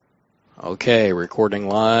Okay, recording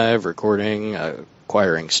live,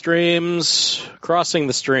 acquiring streams, crossing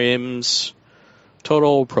the streams,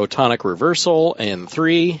 total protonic reversal in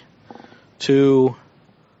 3, 2,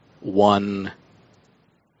 1.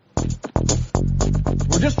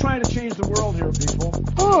 We're just trying to change the world here, people.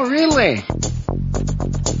 Oh, really?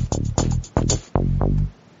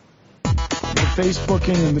 The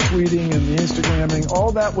Facebooking and the tweeting and the Instagramming,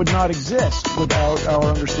 all that would not exist without our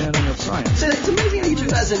understanding of science. So it's amazing how you do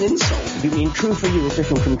that as an insult. You mean true for you is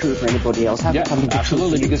different from true for anybody else? Yeah,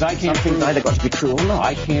 absolutely, because I can't Something's either got to be true or not.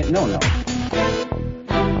 I can't, no.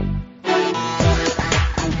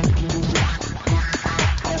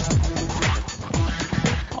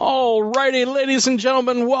 Alrighty, ladies and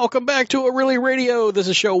gentlemen, welcome back to O'Reilly Radio. This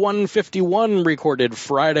is show 151, recorded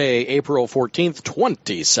Friday, April 14th,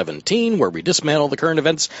 2017, where we dismantle the current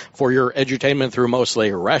events for your edutainment through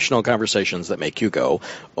mostly rational conversations that make you go,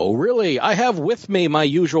 oh really? I have with me my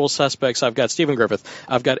usual suspects. I've got Stephen Griffith,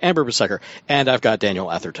 I've got Amber Besecker, and I've got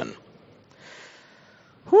Daniel Atherton.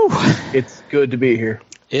 Whew. It's good to be here.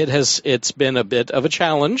 It's been a bit of a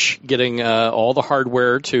challenge getting all the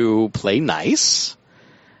hardware to play nice.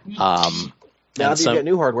 Now that you get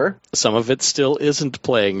new hardware. Some of it still isn't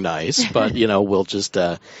playing nice, but, we'll just,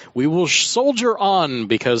 we will soldier on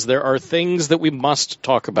because there are things that we must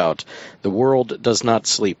talk about. The world does not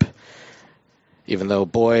sleep, even though,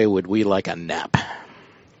 boy, would we like a nap.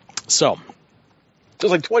 So.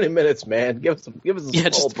 Just like 20 minutes, man. Give us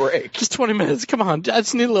a small break. Just 20 minutes. Come on. I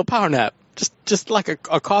just need a little power nap. Just like a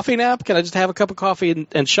coffee nap. Can I just have a cup of coffee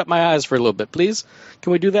and shut my eyes for a little bit, please?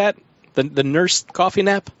 Can we do that? The nurse coffee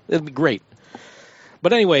nap? It'd be great.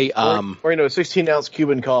 But anyway, or 16-ounce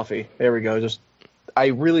Cuban coffee. There we go. I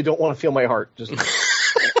really don't want to feel my heart. Just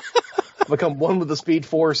become one with the Speed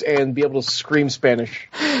Force and be able to scream Spanish.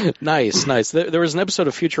 Nice. There was an episode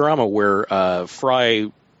of Futurama where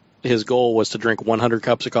Fry, his goal was to drink 100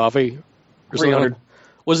 cups of coffee. 300.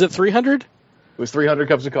 Was it 300? It was 300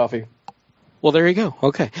 cups of coffee. Well, there you go.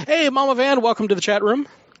 Okay. Hey, Mama Van, welcome to the chat room.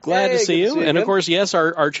 Glad to see you. And, of course, yes,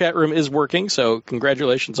 our chat room is working, so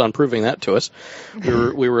congratulations on proving that to us.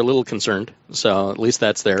 We were a little concerned, so at least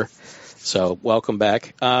that's there. So welcome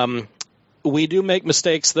back. We do make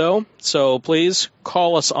mistakes, though, so please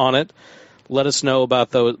call us on it. Let us know about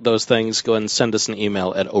those things. Go ahead and send us an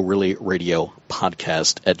email at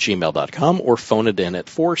o'reillyradiopodcast@gmail.com or phone it in at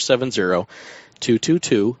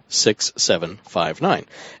 470-222-6759.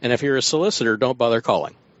 And if you're a solicitor, don't bother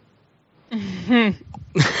calling.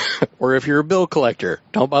 Or if you're a bill collector,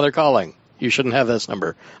 don't bother calling. You shouldn't have this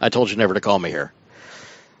number. I told you never to call me here.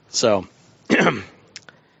 So,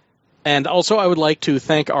 and also I would like to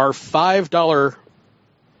thank our $5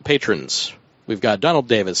 patrons. We've got Donald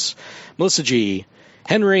Davis, Melissa G.,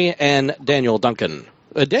 Henry, and Daniel Duncan.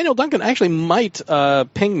 Daniel Duncan actually might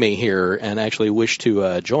ping me here and actually wish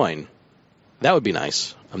to join. That would be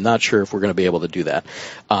nice. I'm not sure if we're going to be able to do that.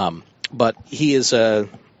 But he is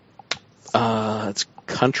it's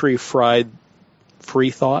Country Fried Free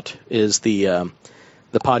Thought is the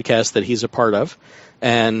podcast that he's a part of,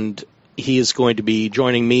 and he is going to be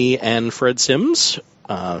joining me and Fred Sims,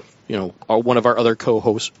 one of our other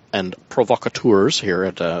co-hosts and provocateurs here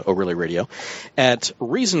at O'Reilly Radio, at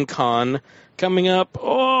ReasonCon coming up,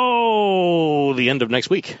 the end of next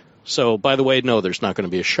week. So, by the way, no, there's not going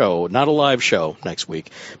to be a show, not a live show next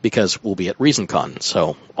week, because we'll be at ReasonCon,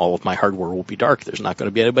 so all of my hardware will be dark. There's not going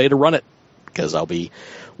to be anybody to run it, because I'll be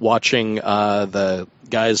watching the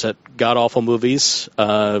guys at God Awful Movies,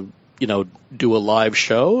 do a live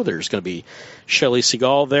show. There's going to be Shelley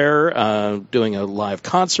Seagal there doing a live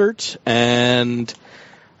concert, and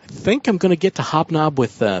I think I'm going to get to hobnob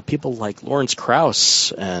with people like Lawrence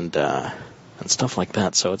Krauss and stuff like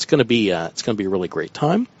that. So it's going to be a really great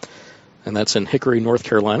time. And that's in Hickory, North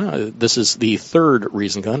Carolina. This is the third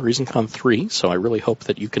ReasonCon 3, so I really hope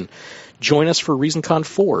that you can join us for ReasonCon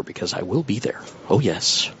 4, because I will be there. Oh,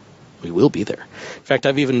 yes, we will be there. In fact,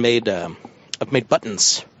 I've even made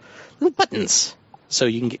buttons, little buttons, so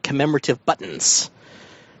you can get commemorative buttons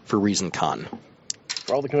for ReasonCon.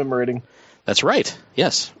 For all the commemorating. That's right,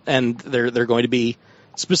 yes. And they're going to be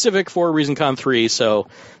specific for ReasonCon 3, so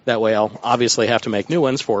that way I'll obviously have to make new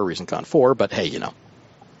ones for ReasonCon 4, but hey,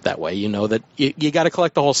 that way you know that you got to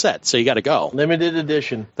collect the whole set, so you got to go. Limited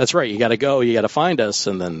edition. That's right. You got to go. You got to find us,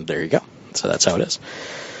 and then there you go. So that's how it is.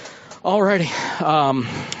 Alrighty.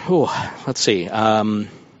 Let's see.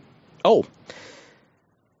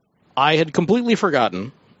 I had completely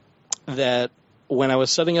forgotten that when I was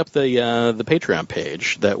setting up the Patreon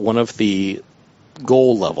page, that one of the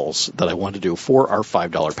goal levels that I wanted to do for our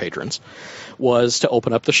 $5 patrons was to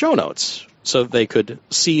open up the show notes so they could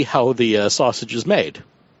see how the sausage is made.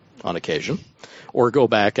 on occasion, or go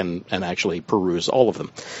back and actually peruse all of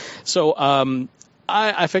them. So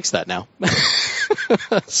I fixed that now.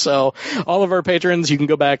 So all of our patrons, you can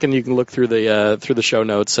go back and you can look through the show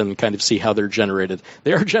notes and kind of see how they're generated.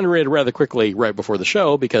 They are generated rather quickly right before the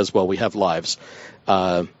show because, well, we have lives.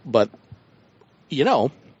 But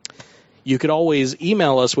you could always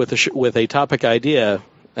email us with a topic idea,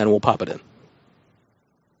 and we'll pop it in.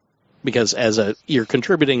 Because you're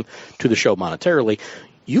contributing to the show monetarily,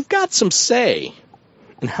 you've got some say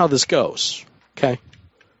in how this goes. Okay,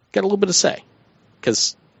 got a little bit of say,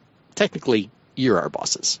 because technically you're our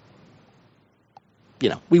bosses.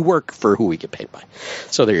 We work for who we get paid by.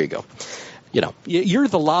 So there you go. You're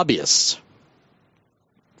the lobbyists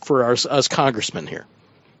for us congressmen here.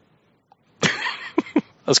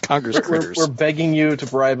 Us Congress critters. We're begging you to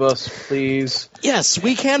bribe us, please. Yes,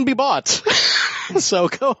 we can be bought. So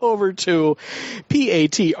go over to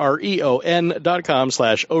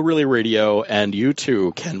patreon.com/ohreallyradio, and you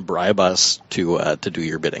too can bribe us to do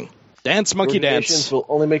your bidding. Dance, monkey dance. Will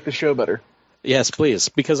only make the show better. Yes, please,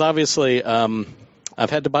 because obviously I've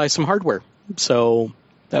had to buy some hardware. So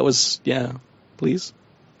that was, please.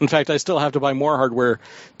 In fact, I still have to buy more hardware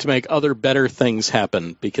to make other better things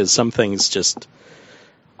happen, because some things just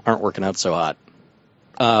aren't working out so hot.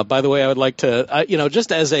 By the way, I would like to,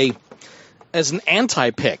 just as an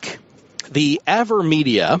anti-pick, the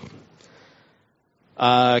AverMedia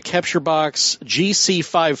Capture Box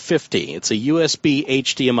GC550. It's a USB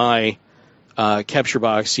HDMI capture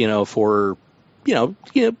box, for,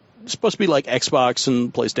 supposed to be like Xbox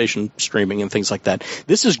and PlayStation streaming and things like that.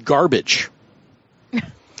 This is garbage.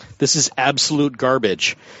 This is absolute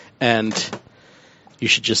garbage. And you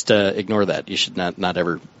should just ignore that. You should not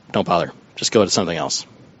ever, don't bother. Just go to something else.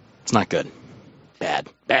 It's not good. Bad.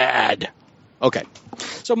 Okay.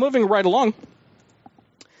 So moving right along,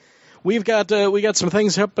 we got some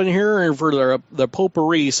things up in here for the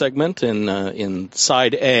potpourri segment in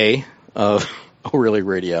side A of O'Reilly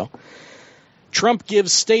Radio. Trump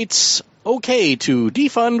gives states okay to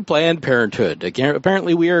defund Planned Parenthood. Again,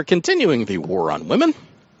 apparently we are continuing the war on women.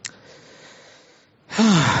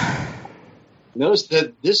 Notice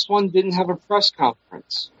that this one didn't have a press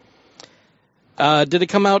conference. Did it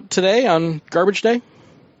come out today on Garbage Day?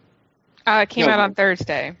 It came out on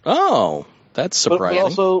Thursday. Oh, that's surprising. But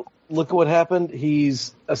also, look at what happened.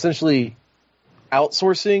 He's essentially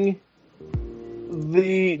outsourcing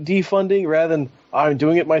the defunding rather than I'm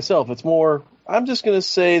doing it myself. It's more, I'm just going to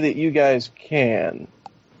say that you guys can.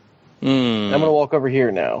 I'm going to walk over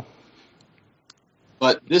here now.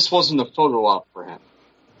 But this wasn't a photo op for him.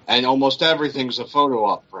 And almost everything's a photo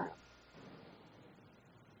op for him.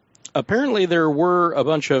 Apparently there were a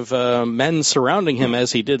bunch of men surrounding him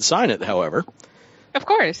as he did sign it, however. Of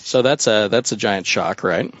course. So that's a giant shock,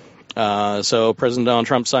 right? So President Donald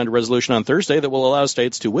Trump signed a resolution on Thursday that will allow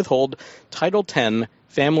states to withhold Title X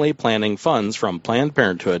family planning funds from Planned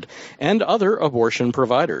Parenthood and other abortion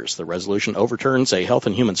providers. The resolution overturns a Health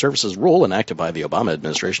and Human Services rule enacted by the Obama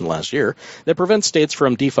administration last year that prevents states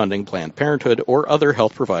from defunding Planned Parenthood or other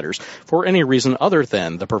health providers for any reason other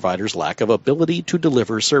than the provider's lack of ability to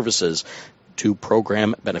deliver services to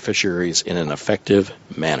program beneficiaries in an effective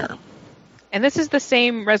manner. And this is the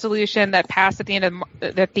same resolution that passed at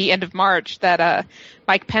the end of March that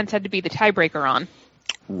Mike Pence had to be the tiebreaker on.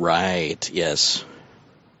 Right, yes.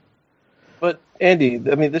 But, Andy,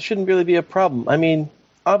 this shouldn't really be a problem.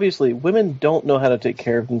 Obviously, women don't know how to take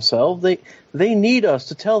care of themselves. They need us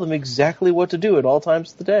to tell them exactly what to do at all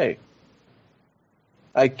times of the day.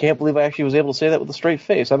 I can't believe I actually was able to say that with a straight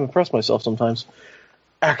face. I'm impressed myself sometimes.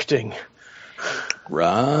 Acting.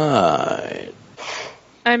 Right.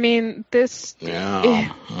 This...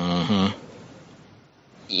 Yeah.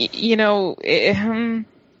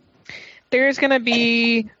 There's going to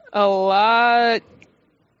be a lot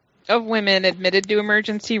of women admitted to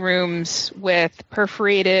emergency rooms with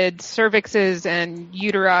perforated cervixes and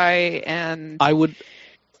uteri, and I would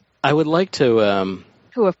like to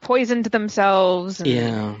who have poisoned themselves.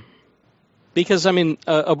 Yeah, because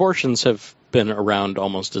abortions have been around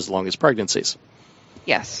almost as long as pregnancies.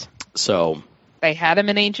 Yes. So they had them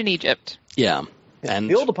in ancient Egypt. Yeah. And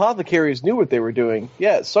the old apothecaries knew what they were doing.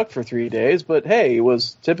 Yeah, it sucked for 3 days, but hey, it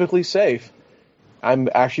was typically safe. I'm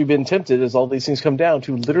actually been tempted, as all these things come down,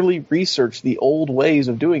 to literally research the old ways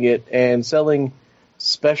of doing it and selling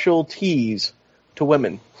special teas to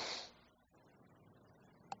women.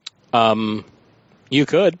 You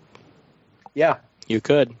could. Yeah. You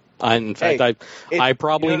could. In fact, I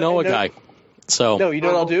probably know a guy. So no, you know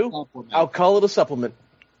what I'll do? I'll call it a supplement.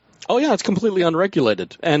 Oh, yeah, it's completely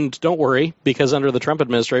unregulated. And don't worry, because under the Trump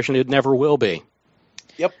administration, it never will be.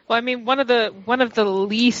 Yep. Well, I mean, one of the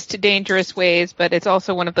least dangerous ways, but it's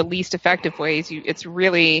also one of the least effective ways. It's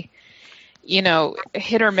really,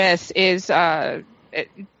 hit or miss, is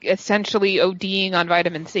essentially ODing on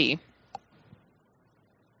vitamin C.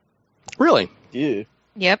 Really? Yeah.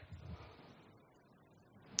 Yep.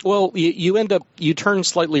 Well, you turn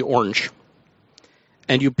slightly orange,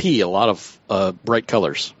 and you pee a lot of bright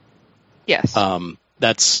colors. Yes.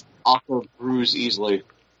 That's Also bruise easily.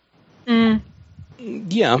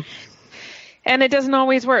 yeah. And it doesn't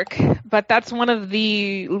always work, but that's one of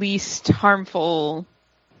the least harmful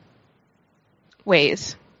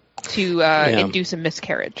ways to induce a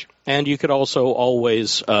miscarriage. And you could also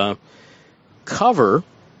always cover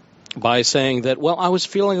by saying that, well, I was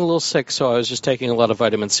feeling a little sick, so I was just taking a lot of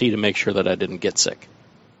vitamin C to make sure that I didn't get sick.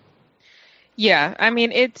 Yeah, I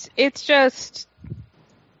mean, it's just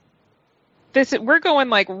this. We're going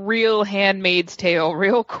like real Handmaid's Tale,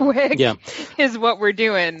 real quick. Yeah, is what we're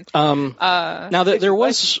doing. Now there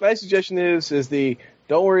was my suggestion is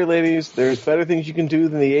don't worry, ladies. There's better things you can do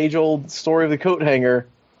than the age-old story of the coat hanger.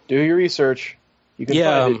 Do your research. You can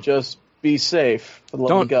find it. Just be safe. For the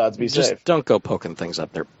love of gods, be safe. Just don't go poking things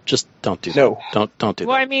up there. Just don't do No. that. Don't do that.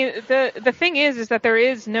 Well, I mean, the thing is that there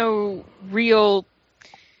is no real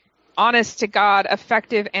honest to God,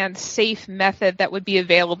 effective and safe method that would be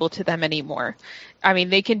available to them anymore. I mean,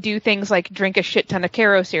 they can do things like drink a shit ton of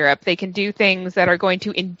Caro syrup. They can do things that are going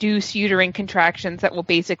to induce uterine contractions that will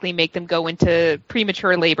basically make them go into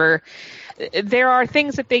premature labor. There are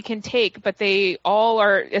things that they can take, but they all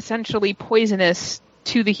are essentially poisonous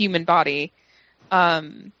to the human body.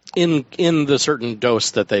 In the certain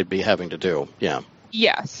dose that they'd be having to do, yeah.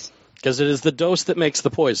 Yes. Because it is the dose that makes the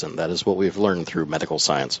poison. That is what we've learned through medical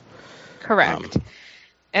science. Correct.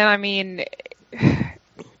 And I mean,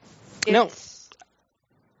 no,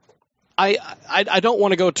 I don't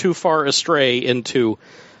want to go too far astray into,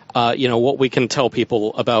 what we can tell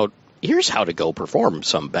people about. Here's how to go perform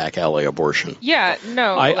some back alley abortion. Yeah,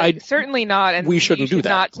 no, certainly not. And we shouldn't do that.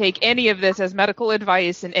 Not take any of this as medical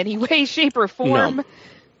advice in any way, shape, or form.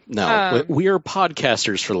 No, we are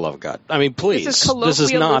podcasters, for the love of God. I mean, please, this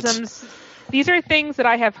is not. These are things that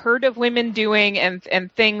I have heard of women doing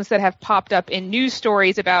and things that have popped up in news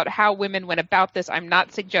stories about how women went about this. I'm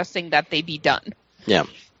not suggesting that they be done. Yeah.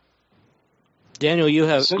 Daniel, you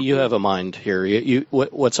have a mind here.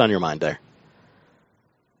 What's on your mind there?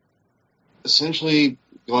 Essentially,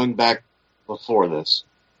 going back before this,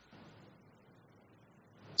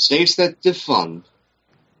 states that defund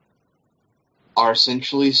are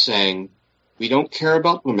essentially saying, we don't care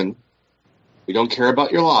about women, we don't care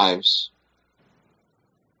about your lives,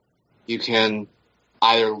 you can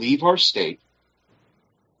either leave our state,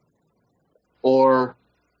 or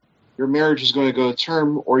your marriage is going to go to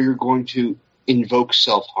term, or you're going to invoke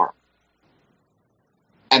self-harm.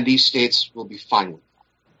 And these states will be fine with that.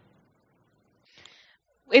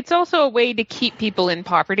 It's also a way to keep people in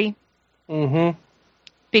poverty. Mm-hmm.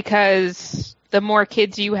 Because the more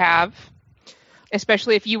kids you have,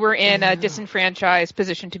 especially if you were in a disenfranchised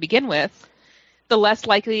position to begin with, the less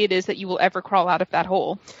likely it is that you will ever crawl out of that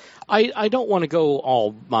hole. I don't want to go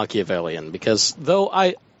all Machiavellian, because though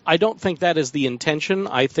I don't think that is the intention,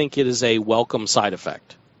 I think it is a welcome side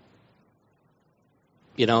effect.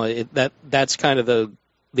 That's kind of the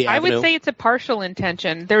avenue. I would say it's a partial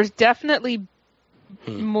intention. There's definitely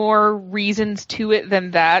more reasons to it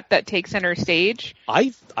than that take center stage.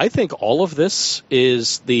 I think all of this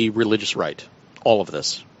is the religious right. All of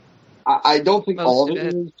this. I don't think all of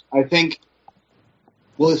it is. I think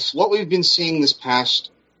with what we've been seeing this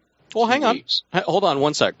past hang on. Hold on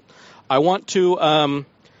one sec. I want to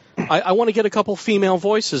I want to get a couple female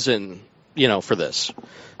voices in, for this.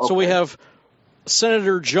 Okay. So we have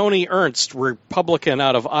Senator Joni Ernst, Republican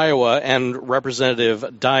out of Iowa, and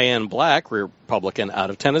Representative Diane Black, Republican out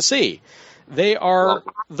of Tennessee. They are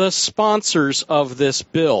the sponsors of this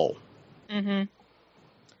bill. Mm-hmm.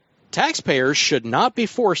 Taxpayers should not be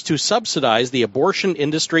forced to subsidize the abortion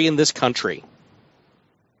industry in this country,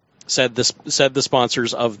 said the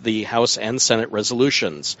sponsors of the House and Senate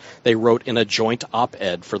resolutions. They wrote in a joint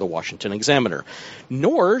op-ed for the Washington Examiner.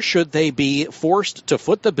 Nor should they be forced to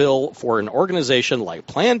foot the bill for an organization like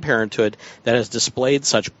Planned Parenthood that has displayed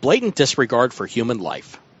such blatant disregard for human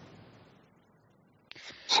life.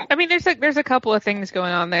 I mean, there's a couple of things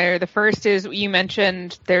going on there. The first is, you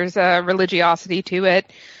mentioned there's a religiosity to it.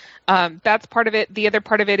 That's part of it. The other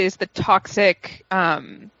part of it is the toxic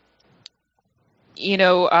mindset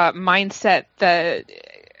that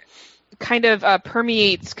kind of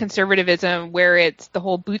permeates conservatism, where it's the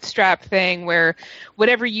whole bootstrap thing, where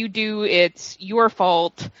whatever you do, it's your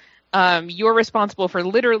fault. You're responsible for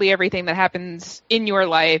literally everything that happens in your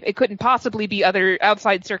life. It couldn't possibly be other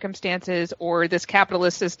outside circumstances or this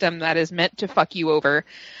capitalist system that is meant to fuck you over.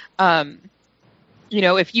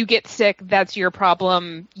 If you get sick, that's your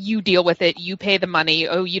problem. You deal with it. You pay the money.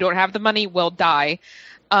 Oh, you don't have the money? Well, die.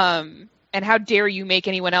 And how dare you make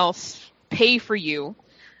anyone else pay for you?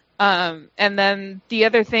 And then the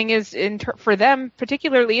other thing is, for them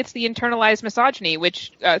particularly, it's the internalized misogyny,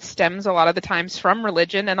 which stems a lot of the times from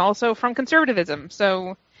religion and also from conservatism.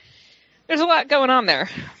 So there's a lot going on there.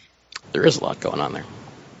 There is a lot going on there.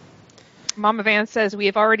 Mama Van says, we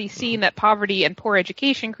have already seen that poverty and poor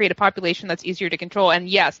education create a population that's easier to control. And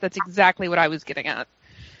yes, that's exactly what I was getting at.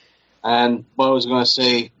 And what I was going to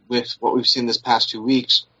say with what we've seen this past 2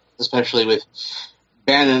 weeks, especially with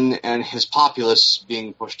Bannon and his populace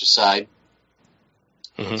being pushed aside,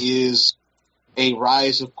 is a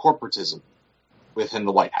rise of corporatism within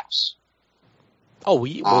the White House. Oh,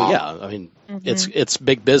 yeah. I mean, it's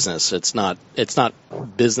big business. It's not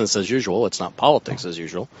business as usual. It's not politics as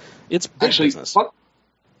usual. It's big business.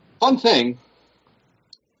 Fun thing,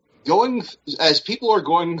 as people are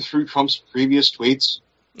going through Trump's previous tweets,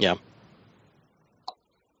 yeah,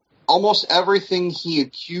 almost everything he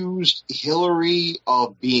accused Hillary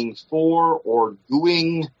of being for or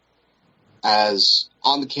doing as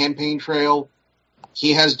on the campaign trail,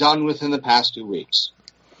 he has done within the past 2 weeks.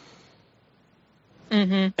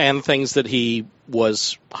 Mm-hmm. And things that he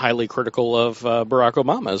was highly critical of Barack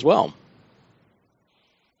Obama as well.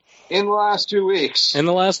 In the last 2 weeks. In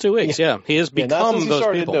the last 2 weeks, yeah. He has become those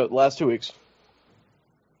people. No, last 2 weeks.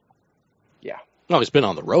 Yeah. No, he's been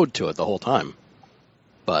on the road to it the whole time.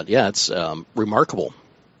 But, yeah, it's remarkable.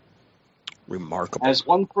 Remarkable. As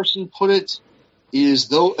one person put it, it is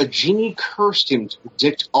though a genie cursed him to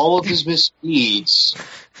predict all of his misdeeds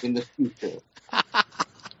in the future.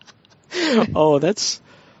 Oh, that's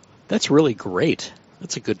really great.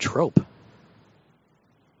 That's a good trope.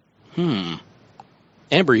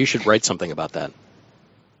 Amber, you should write something about that.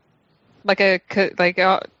 Like a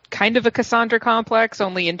kind of a Cassandra complex,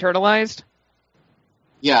 only internalized.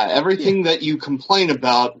 Yeah, everything that you complain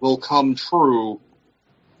about will come true,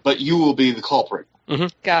 but you will be the culprit. Mm-hmm.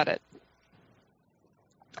 Got it.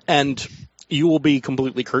 And you will be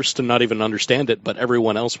completely cursed and not even understand it, but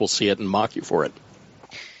everyone else will see it and mock you for it.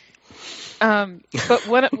 But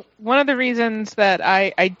one of the reasons that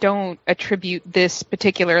I don't attribute this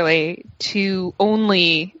particularly to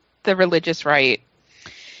only the religious right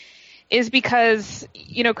is because,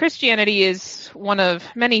 Christianity is one of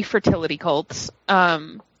many fertility cults.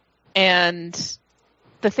 And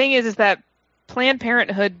the thing is that Planned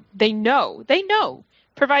Parenthood, they know,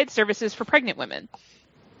 provides services for pregnant women.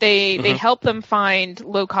 They help them find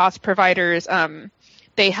low-cost providers.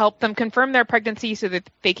 They help them confirm their pregnancy so that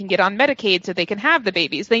they can get on Medicaid so they can have the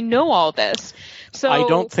babies. They know all this. So I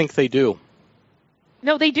don't think they do.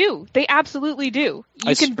 No, they do. They absolutely do.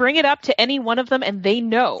 You can bring it up to any one of them and they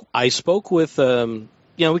know. I spoke with,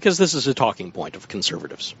 because this is a talking point of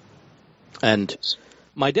conservatives. And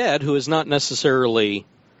my dad, who is not necessarily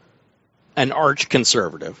an arch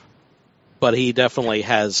conservative, but he definitely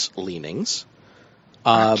has leanings.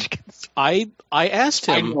 I asked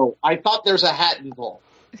him. I know. I thought there's a hat involved.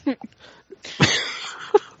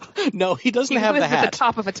 No, he doesn't have the hat. At the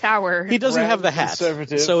top of a tower. He doesn't have the hat.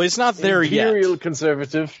 So he's not there yet. Imperial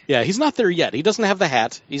conservative. Yeah, he's not there yet. He doesn't have the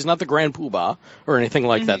hat. He's not the Grand Poobah or anything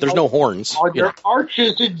like that. There's no horns. Are there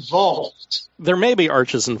arches involved? There may be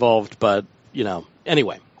arches involved, but,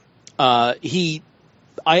 anyway. I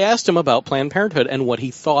asked him about Planned Parenthood and what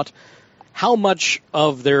he thought, how much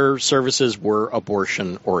of their services were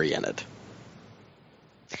abortion-oriented.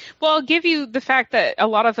 Well, I'll give you the fact that a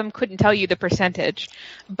lot of them couldn't tell you the percentage,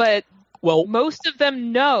 but most of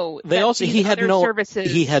them know that services...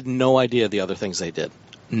 He had no idea the other things they did.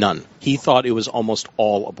 None. He thought it was almost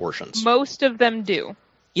all abortions. Most of them do.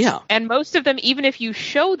 Yeah. And most of them, even if you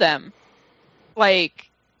show them, like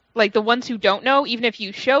the ones who don't know, even if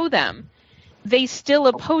you show them, they still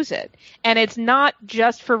oppose it. And it's not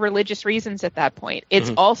just for religious reasons at that point.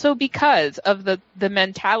 It's also because of the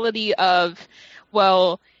mentality of,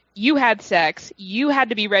 well, you had sex, you had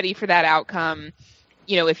to be ready for that outcome.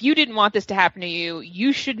 If you didn't want this to happen to you,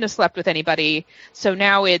 you shouldn't have slept with anybody. So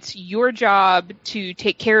now it's your job to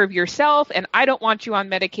take care of yourself, and I don't want you on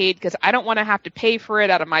Medicaid because I don't want to have to pay for it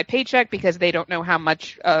out of my paycheck because they don't know how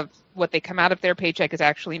much of what they come out of their paycheck is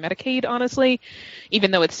actually Medicaid, honestly,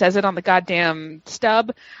 even though it says it on the goddamn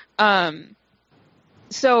stub.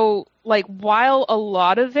 So, while a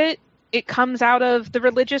lot of it comes out of the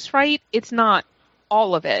religious right, it's not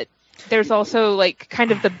all of it. there's also like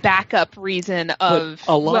kind of the backup reason of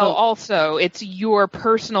also it's your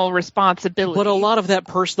personal responsibility. But a lot of that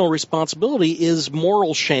personal responsibility is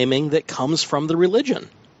moral shaming that comes from the religion.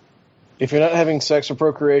 If you're not having sex or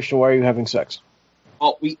procreation, why are you having sex?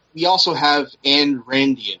 Well, we also have Ayn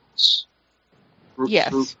Randians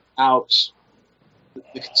throughout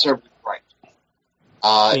the conservative right.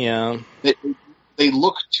 They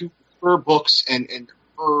look to her books and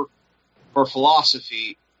her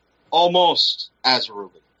philosophy almost as a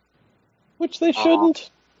religion. Which they shouldn't.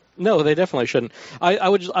 No, they definitely shouldn't. I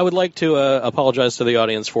would like to apologize to the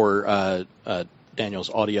audience for Daniel's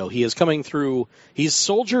audio. He is coming through. He's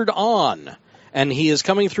soldiered on, and he is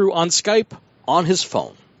coming through on Skype on his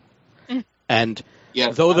phone. And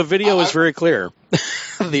though the video is very clear,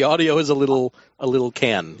 the audio is a little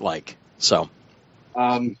can-like. So,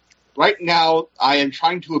 right now, I am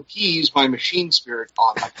trying to appease my machine spirit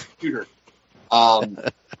on my computer.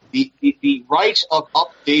 The rate of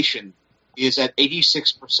updation is at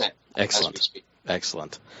 86%. Excellent. As we speak.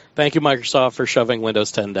 Excellent. Thank you, Microsoft, for shoving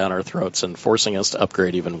Windows 10 down our throats and forcing us to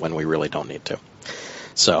upgrade even when we really don't need to.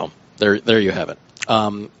 So there you have it.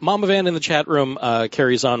 Mama Van in the chat room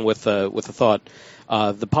carries on with a thought.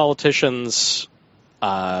 The politicians,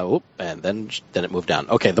 and then it moved down.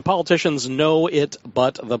 Okay, the politicians know it,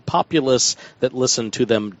 but the populace that listen to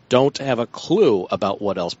them don't have a clue about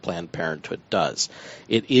what else Planned Parenthood does.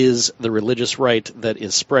 It is the religious right that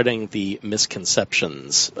is spreading the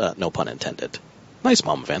misconceptions, no pun intended. Nice,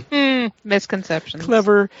 Mama Van. Misconceptions.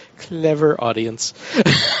 Clever audience.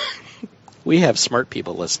 We have smart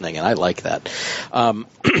people listening, and I like that.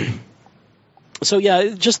 So,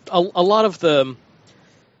 yeah, just a lot of the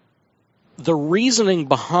reasoning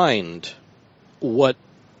behind what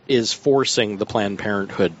is forcing the Planned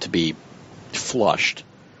Parenthood to be flushed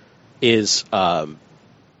is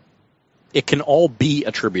it can all be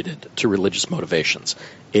attributed to religious motivations.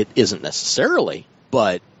 It isn't necessarily,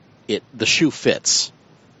 but the shoe fits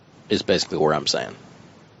is basically where I'm saying.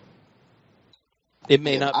 It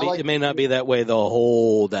may not be. It may not be that way the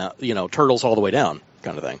whole down, turtles all the way down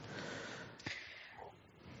kind of thing.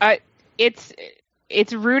 It's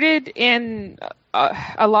rooted in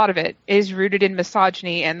a lot of it is rooted in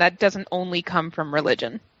misogyny, and that doesn't only come from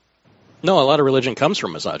religion. No, a lot of religion comes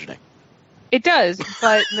from misogyny. It does,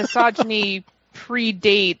 but misogyny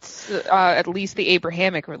predates at least the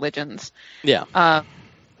Abrahamic religions. Yeah.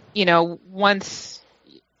 Once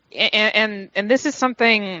and this is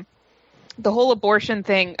something. The whole abortion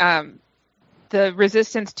thing, the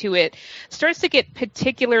resistance to it starts to get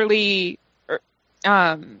particularly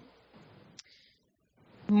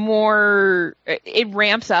more. It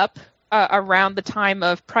ramps up around the time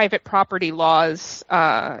of private property laws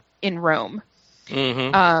in Rome,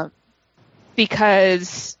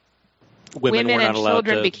 because women and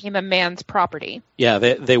children became a man's property. Yeah,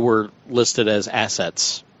 they were listed as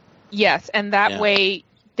assets. Yes, and that way.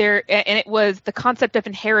 And it was the concept of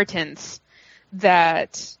inheritance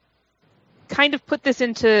that kind of put this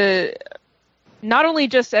into not only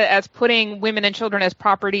just as putting women and children as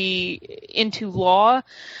property into law,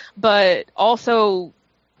 but also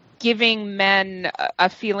giving men a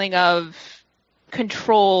feeling of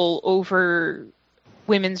control over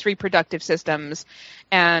women's reproductive systems.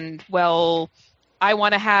 And, I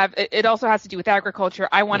want to have, it also has to do with agriculture.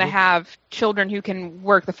 I want to have children who can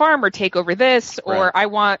work the farm or take over this, or I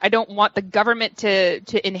don't want the government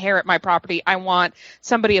to inherit my property. I want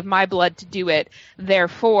somebody of my blood to do it.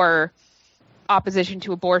 Therefore, opposition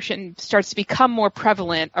to abortion starts to become more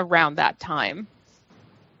prevalent around that time.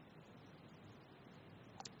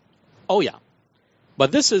 Oh yeah.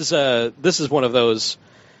 But this is one of those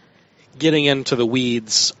getting into the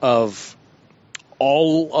weeds of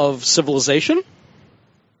all of civilization.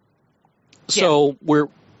 So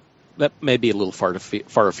that may be a little far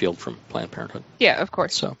afield from Planned Parenthood. Yeah, of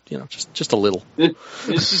course. So, just a little.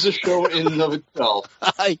 This is a show in and of itself.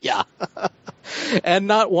 Yeah. And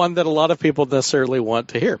not one that a lot of people necessarily want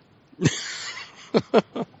to hear. A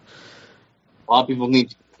lot of people need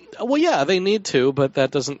to. Well, yeah, they need to, but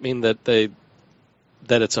that doesn't mean that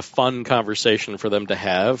it's a fun conversation for them to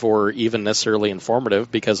have or even necessarily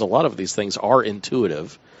informative, because a lot of these things are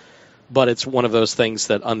intuitive. But it's one of those things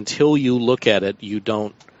that until you look at it,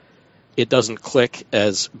 it doesn't click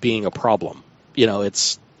as being a problem.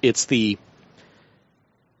 It's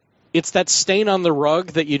that stain on the rug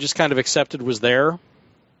that you just kind of accepted was there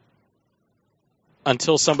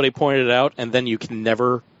until somebody pointed it out, and then you can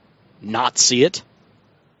never not see it.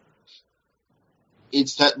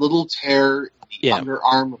 It's that little tear in the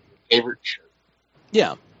underarm of your favorite shirt.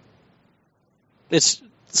 Yeah.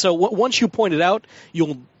 So once you point it out,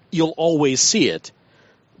 you'll always see it,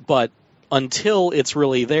 But until it's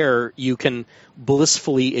really there, you can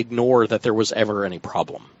blissfully ignore that there was ever any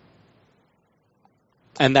problem.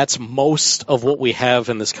 And that's most of what we have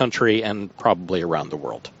in this country and probably around the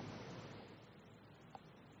world.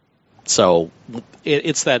 So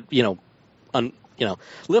it's that,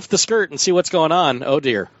 lift the skirt and see what's going on. Oh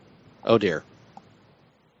dear. Oh dear.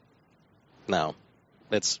 No.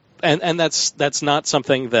 That's not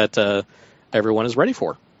something that everyone is ready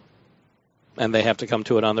for. And they have to come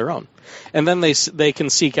to it on their own. And then they can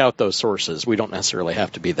seek out those sources. We don't necessarily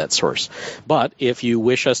have to be that source. But if you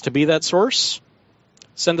wish us to be that source,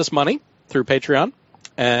 send us money through Patreon,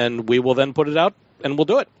 and we will then put it out, and we'll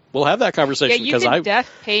do it. We'll have that conversation. Yeah, you can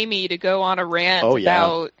death pay me to go on a rant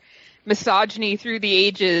about misogyny through the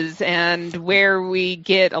ages and where we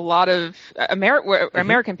get a lot of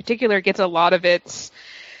America in particular gets a lot of its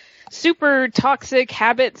super toxic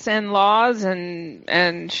habits and laws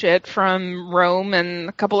and shit from Rome and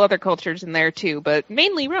a couple other cultures in there too, but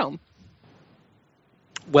mainly Rome.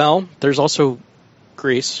 Well, there's also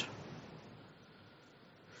Greece.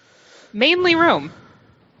 Mainly Rome.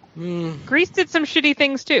 Greece did some shitty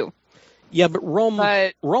things too. Yeah, but Rome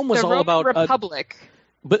was all about Republic.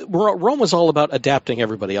 But Rome was all about adapting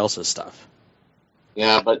everybody else's stuff.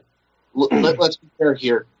 Yeah, but let's be fair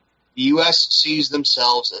here. The U.S. sees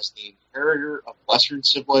themselves as the inheritor of Western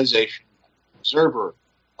civilization, and preserver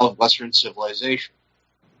of Western civilization.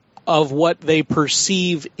 Of what they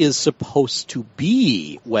perceive is supposed to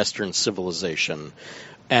be Western civilization.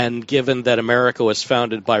 And given that America was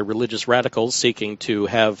founded by religious radicals seeking to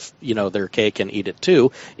have, their cake and eat it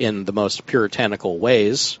too in the most puritanical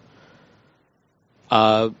ways,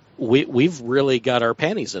 we've really got our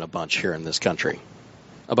panties in a bunch here in this country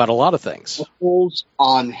about a lot of things. Holes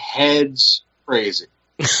on heads, crazy.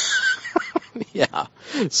 Yeah.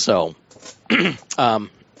 So,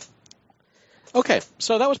 okay.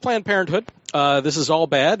 So that was Planned Parenthood. This is all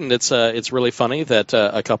bad, and it's really funny that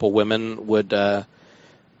a couple women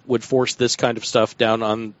would force this kind of stuff down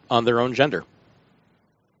on their own gender.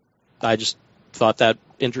 I just thought that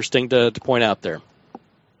interesting to point out there.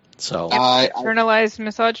 So internalized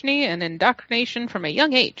misogyny and indoctrination from a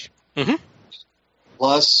young age. Mm-hmm.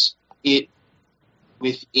 Plus,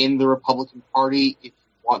 within the Republican Party, if you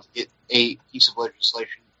want to get a piece of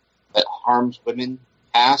legislation that harms women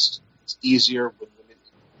passed, it's easier when women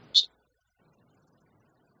introduce it.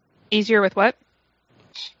 Easier with what?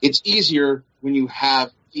 It's easier when you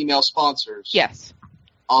have female sponsors yes.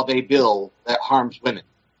 of a bill that harms women.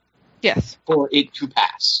 Yes. For it to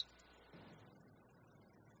pass.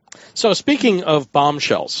 So speaking of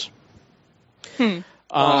bombshells.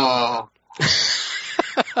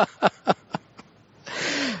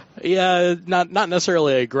 Yeah, not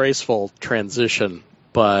necessarily a graceful transition,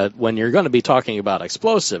 but when you're going to be talking about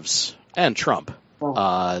explosives and Trump,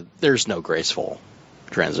 there's no graceful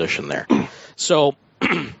transition there. So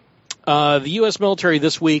the U.S. military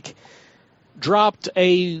this week dropped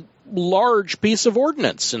a large piece of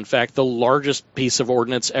ordnance. In fact, the largest piece of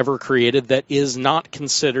ordnance ever created that is not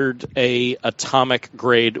considered a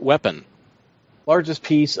atomic-grade weapon. Largest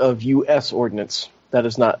piece of U.S. ordnance that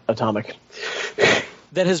is not atomic.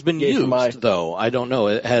 That has been used, though. I don't know.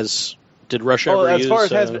 Did Russia ever use...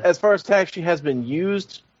 As far as it actually has been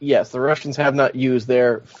used, yes, the Russians have not used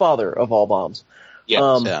their father of all bombs.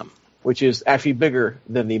 Yes. Which is actually bigger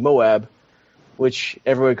than the Moab, which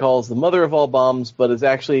everybody calls the mother of all bombs, but is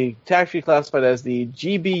actually classified as the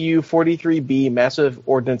GBU-43B Massive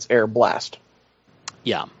Ordnance Air Blast.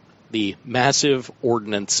 Yeah, the Massive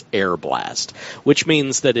Ordnance Air Blast, which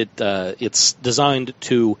means that it's designed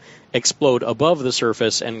to explode above the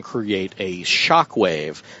surface and create a shock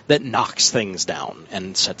wave that knocks things down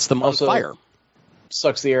and sets them on fire.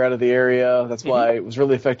 Sucks the air out of the area. That's why it was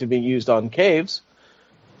really effective being used on caves.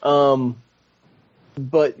 But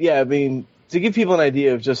yeah, I mean, to give people an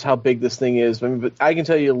idea of just how big this thing is, I mean, but I can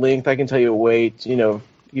tell you length, I can tell you weight, even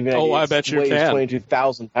I bet you can.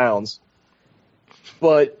 22,000 pounds.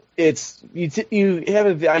 But you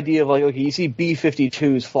have the idea of like, okay, you see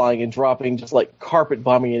B-52s flying and dropping just like carpet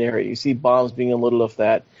bombing an area. You see bombs being unloaded off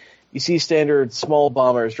that. You see standard small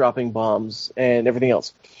bombers dropping bombs and everything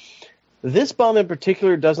else. This bomb in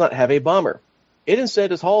particular does not have a bomber. It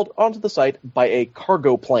instead is hauled onto the site by a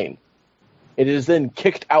cargo plane. It is then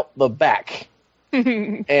kicked out the back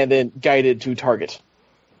and then guided to target.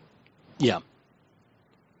 Yeah.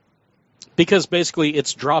 Because basically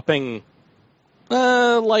it's dropping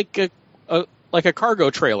like a cargo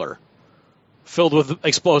trailer filled with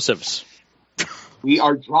explosives. We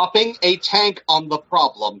are dropping a tank on the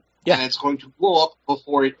problem, and it's going to blow up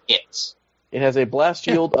before it hits. It has a blast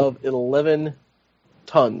shield of 11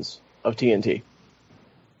 tons of TNT.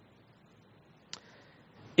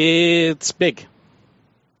 It's big.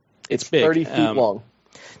 It's big. 30 feet long.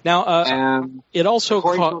 Now, And it also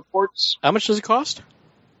according to reports, how much does it cost?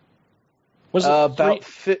 Was it About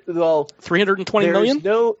 $320 million?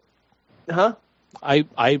 No,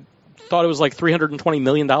 I thought it was like $320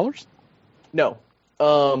 million. No.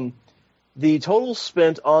 The total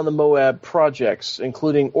spent on the Moab projects,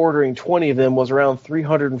 including ordering 20 of them, was around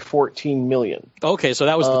 $314 million. Okay, so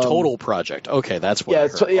that was the total project. Okay, that's what. Yeah, I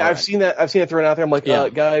heard. I've All right. seen that. I've seen it thrown out there. I'm like, Yeah.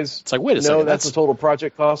 guys, It's like, wait a second, no, that's the total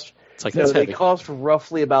project cost. It's like No, that's they heavy. cost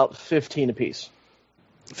roughly about 15 apiece,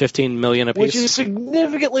 $15 million a piece. which is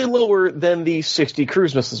significantly lower than the 60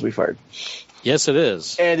 cruise missiles we fired, Yes, it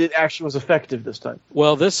is. and it actually was effective this time.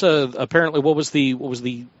 Well, this apparently what was the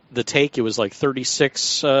take? It was like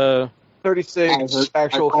 36. 36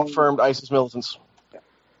 actual I- confirmed ISIS militants.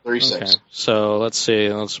 36. Okay, so let's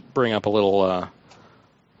see. Let's bring up a little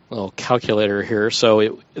calculator here.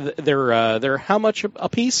 So they're how much a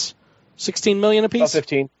piece? 16 million a About piece.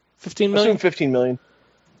 15. 15 million. Assume 15 million.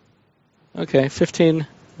 Okay, 15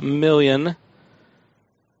 million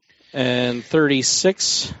and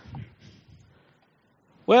 36.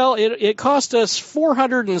 Well, it cost us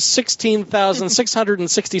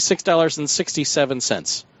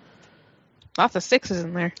 $416,666.67. Lots of sixes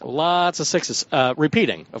in there. Lots of sixes.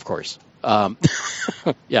 Repeating, of course.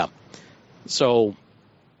 Yeah. So,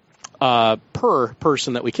 per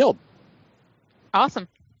person that we killed. Awesome.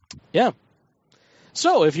 Yeah.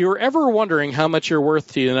 So, if you're ever wondering how much you're worth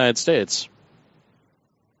to the United States,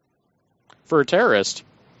 for a terrorist,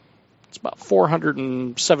 it's about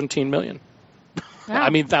 417 million. Wow. I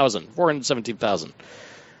mean, 417,000.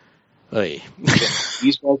 Hey.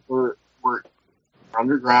 These guys were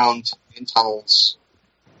underground in tunnels.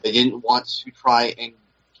 They didn't want to try and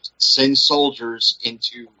send soldiers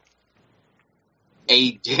into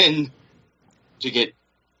a den to get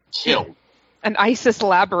killed. An ISIS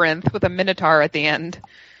labyrinth with a minotaur at the end.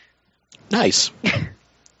 Nice.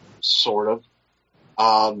 Sort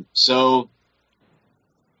of. So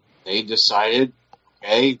they decided,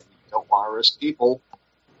 okay, we don't want to risk people.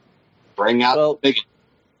 Bring out the big.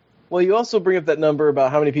 Well, you also bring up that number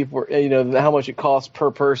about how many people, how much it costs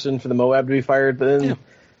per person for the Moab to be fired. But then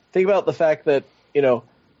think about the fact that,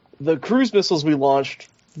 the cruise missiles we launched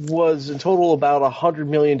was in total about $100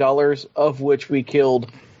 million, of which we killed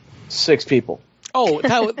 6 people. Oh,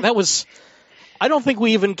 that was. I don't think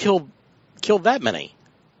we even killed that many.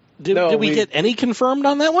 Did we get any confirmed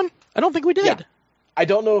on that one? I don't think we did. Yeah. I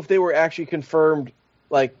don't know if they were actually confirmed,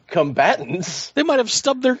 combatants. They might have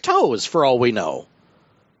stubbed their toes, for all we know.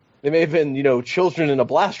 They may have been, children in a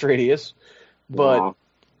blast radius, but Wow.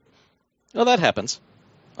 Well, that happens,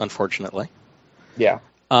 unfortunately. yeah.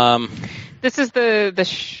 This is the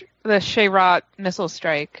Shayrat missile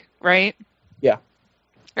strike, right? Yeah.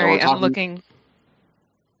 All right, we're I'm talking- looking.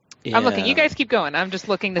 Yeah. I'm looking. You guys keep going. I'm just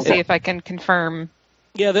looking to see if I can confirm.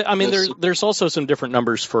 Yeah, Yes. there's also some different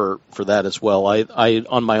numbers for that as well. I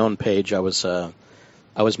on my own page I was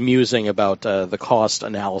musing about the cost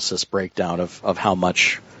analysis breakdown of how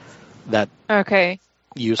much that Okay.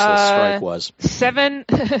 useless strike was. 7.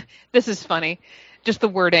 This is funny. Just the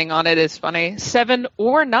wording on it is funny. 7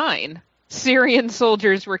 or 9 Syrian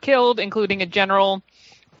soldiers were killed, including a general.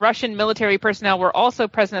 Russian military personnel were also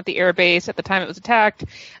present at the airbase at the time it was attacked.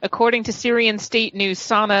 According to Syrian state news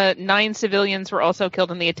Sana, 9 civilians were also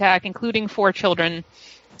killed in the attack, including 4 children.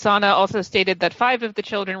 Sana also stated that 5 of the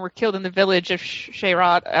children were killed in the village of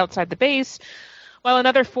Shayrat outside the base, while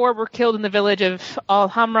another 4 were killed in the village of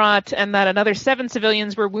Al-Hamrat, and that another 7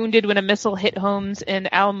 civilians were wounded when a missile hit homes in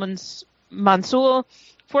Al-Mansul,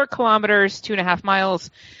 4 kilometers, 2.5 miles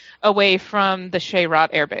away from the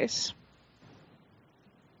Shayrat airbase.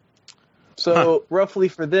 So roughly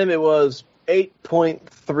for them, it was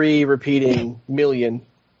 8.3 repeating million.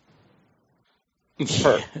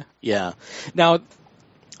 Per. Yeah. Now,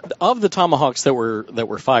 of the Tomahawks that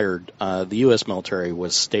were fired, the U.S. military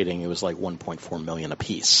was stating it was like 1.4 million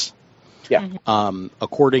apiece. Yeah.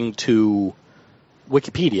 According to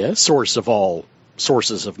Wikipedia, source of all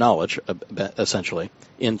sources of knowledge, essentially,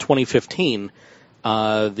 in 2015,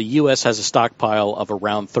 the U.S. has a stockpile of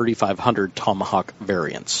around 3,500 Tomahawk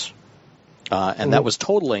variants. And that was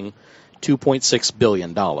totaling $2.6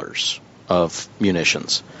 billion of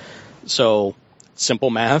munitions. So, simple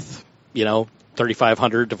math,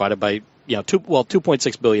 3,500 divided by,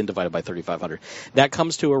 2.6 billion divided by 3,500. That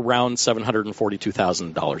comes to around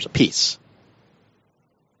 $742,000 a piece.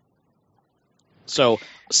 So,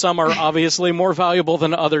 some are obviously more valuable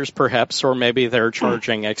than others, perhaps, or maybe they're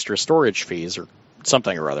charging extra storage fees or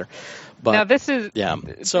something or other. But Now this is yeah,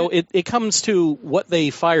 so it comes to what they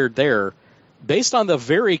fired there based on the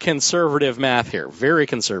very conservative math here, very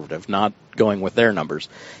conservative, not going with their numbers,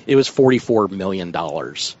 it was $44 million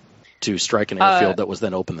to strike an airfield that was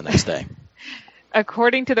then open the next day.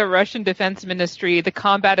 According to the Russian Defense Ministry, the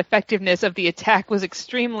combat effectiveness of the attack was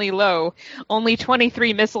extremely low. Only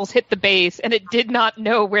 23 missiles hit the base, and it did not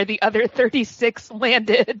know where the other 36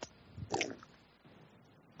 landed.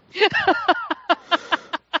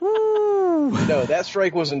 No, that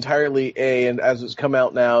strike was entirely A, and as it's come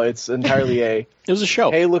out now, it's entirely A. It was a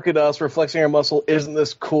show. Hey, look at us, we're flexing our muscle. Isn't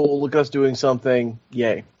this cool? Look at us doing something.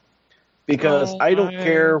 Yay. Because I don't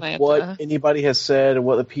care what anybody has said and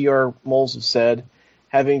what the PR moles have said.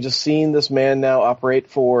 Having just seen this man now operate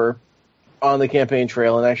on the campaign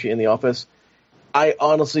trail and actually in the office, I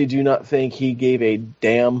honestly do not think he gave a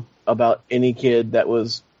damn about any kid that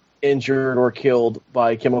was injured or killed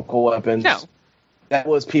by chemical weapons. No. That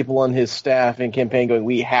was people on his staff and campaign going,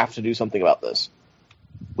 we have to do something about this.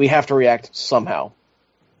 We have to react somehow.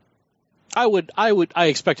 I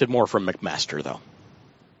expected more from McMaster, though.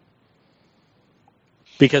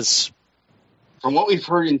 Because from what we've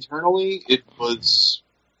heard internally, it was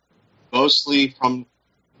mostly from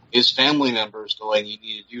his family members going, you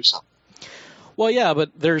need to do something. Well, yeah,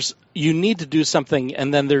 but you need to do something,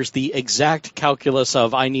 and then there's the exact calculus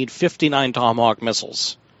of I need 59 Tomahawk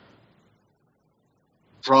missiles.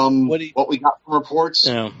 From what we got from reports,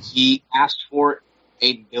 yeah. He asked for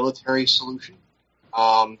a military solution,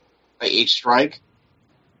 a strike.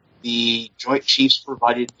 The Joint Chiefs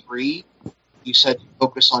provided 3. He said to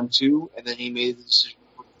focus on 2, and then he made the decision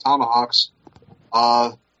for the Tomahawks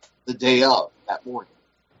the day of, that morning.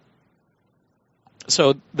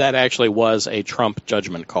 So that actually was a Trump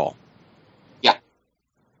judgment call. Yeah.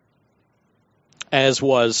 As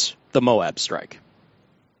was the Moab strike.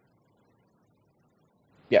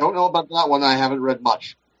 Yeah. I don't know about that one. I haven't read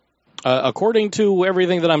much. According to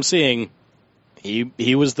everything that I'm seeing,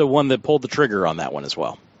 he was the one that pulled the trigger on that one as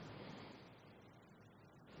well.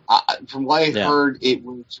 From what I heard, it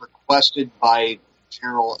was requested by the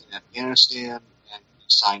general in Afghanistan, and he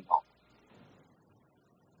signed off.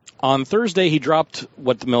 On Thursday, he dropped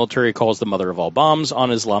what the military calls the mother of all bombs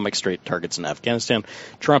on Islamic State targets in Afghanistan.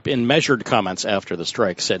 Trump, in measured comments after the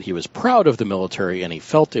strike, said he was proud of the military and he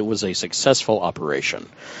felt it was a successful operation.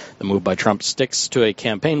 The move by Trump sticks to a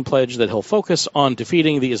campaign pledge that he'll focus on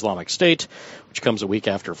defeating the Islamic State, which comes a week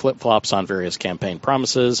after flip-flops on various campaign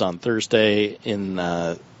promises. On Thursday, in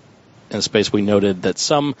space, we noted that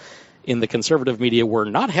some in the conservative media were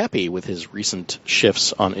not happy with his recent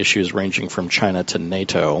shifts on issues ranging from China to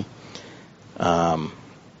NATO. But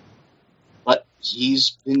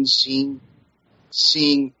he's been seeing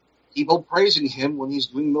people praising him when he's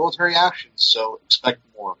doing military actions, so expect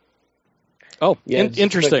more. Oh, yeah,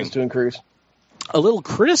 interesting. To increase. A little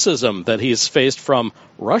criticism that he's faced from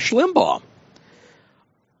Rush Limbaugh.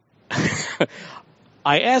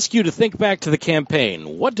 I ask you to think back to the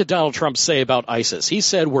campaign. What did Donald Trump say about ISIS? He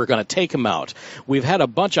said we're going to take him out. We've had a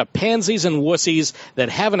bunch of pansies and wussies that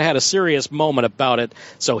haven't had a serious moment about it.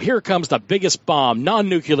 So here comes the biggest bomb,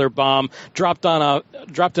 non-nuclear bomb, dropped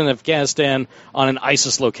in Afghanistan on an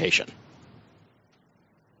ISIS location.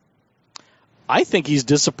 I think he's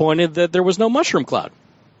disappointed that there was no mushroom cloud.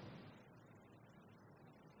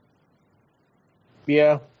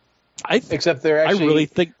 Yeah. Except they're actually... I really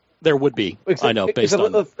think there would be. I know, based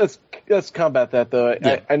on... Let's combat that, though.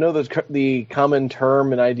 Yeah. I know that the common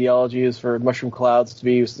term and ideology is for mushroom clouds to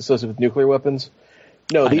be associated with nuclear weapons.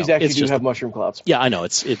 No, these actually do have mushroom clouds. Yeah, I know.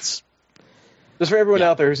 It's just for everyone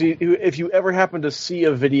out there, if you ever happen to see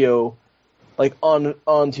a video, like on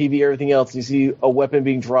TV, everything else, you see a weapon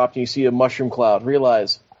being dropped and you see a mushroom cloud,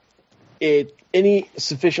 realize any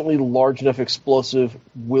sufficiently large enough explosive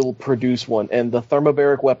will produce one, and the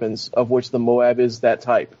thermobaric weapons, of which the Moab is that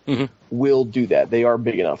type, will do that. They are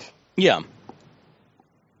big enough. Yeah.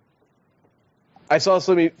 I saw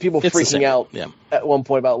so many people freaking out at one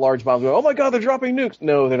point about large bombs. Going, oh my god, they're dropping nukes.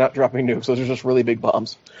 No, they're not dropping nukes. Those are just really big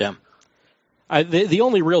bombs. Yeah. The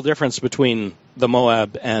only real difference between the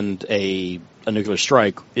Moab and a nuclear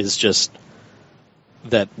strike is just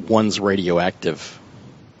that one's radioactive.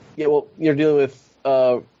 Yeah, well, you're dealing with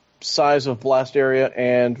size of blast area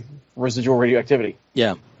and residual radioactivity.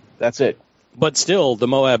 Yeah. That's it. But still, the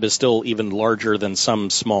Moab is still even larger than some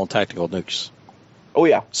small tactical nukes. Oh,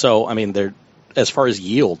 yeah. So, I mean, as far as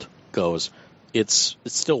yield goes, it's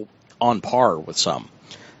still on par with some.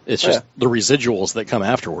 It's just the residuals that come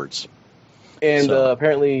afterwards. And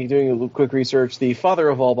apparently, doing a little quick research, the father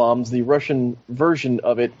of all bombs, the Russian version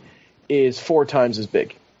of it, is 4 times as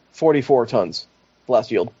big. 44 tons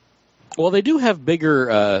blast yield. Well, they do have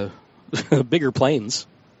bigger planes.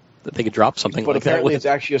 that they could drop something But like that apparently with. it's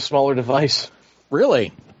actually a smaller device.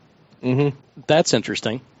 Really? Mm-hmm. That's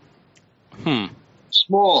interesting.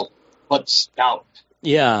 Small, but stout.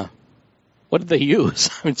 Yeah. What did they use?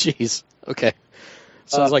 I mean, jeez. Okay.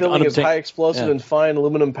 Sounds like filling is unobtained. high explosive yeah. and fine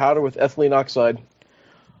aluminum powder with ethylene oxide.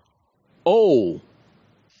 Oh.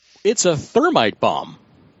 It's a thermite bomb.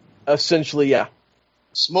 Essentially, yeah.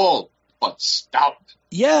 Small, but stout.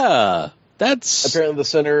 Yeah. That's... Apparently the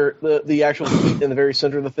center, the actual heat in the very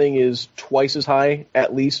center of the thing is twice as high,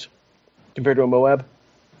 at least, compared to a Moab.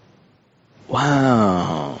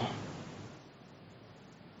 Wow.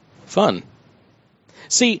 Fun.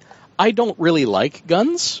 See, I don't really like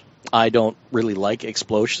guns. I don't really like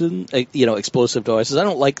explosive devices. I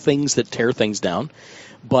don't like things that tear things down.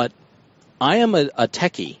 But I am a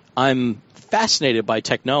techie. I'm fascinated by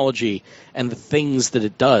technology and the things that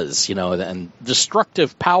it does, and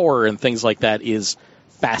destructive power and things like that is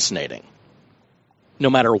fascinating. No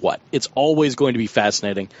matter what. It's always going to be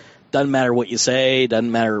fascinating. Doesn't matter what you say,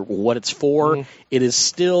 doesn't matter what it's for. Mm-hmm. It is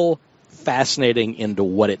still fascinating into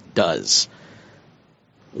what it does.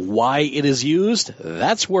 Why it is used,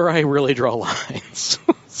 that's where I really draw lines.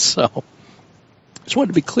 So, just wanted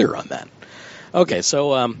to be clear on that. Okay,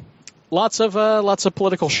 so lots of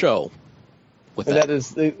political show with that. And that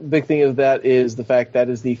is the big thing of that is the fact that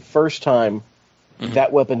is the first time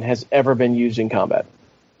that weapon has ever been used in combat.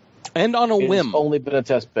 And on a whim. It's only been a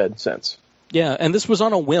test bed since. Yeah, and this was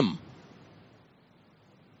on a whim.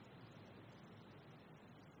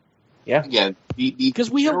 Yeah. Yeah. Because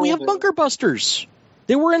we have bunker busters.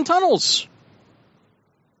 They were in tunnels.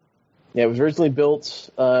 Yeah, it was originally built,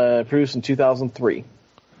 produced in 2003.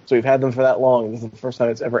 So we've had them for that long. This is the first time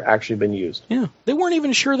it's ever actually been used. Yeah. They weren't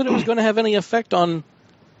even sure that it was going to have any effect on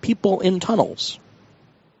people in tunnels.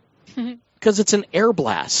 Because it's an air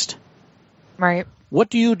blast. Right. What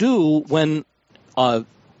do you do when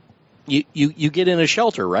you get in a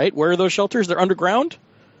shelter, right? Where are those shelters? They're underground?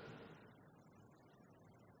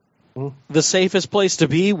 The safest place to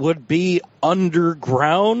be would be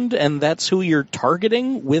underground, and that's who you're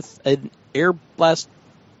targeting with an air blast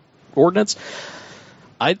ordnance.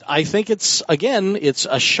 I think it's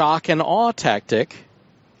a shock and awe tactic.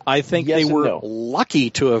 I think yes they were no. lucky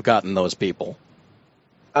to have gotten those people.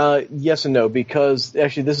 Yes and no, because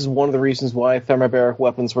actually this is one of the reasons why thermobaric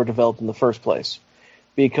weapons were developed in the first place.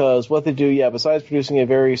 Because what they do, besides producing a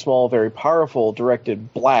very small, very powerful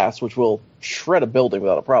directed blast, which will shred a building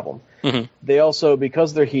without a problem, they also,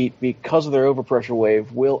 because of their heat, because of their overpressure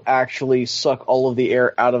wave, will actually suck all of the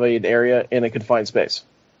air out of an area in a confined space.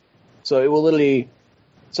 So it will literally,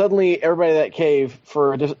 suddenly everybody in that cave,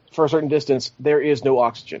 for a certain distance, there is no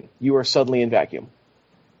oxygen. You are suddenly in vacuum.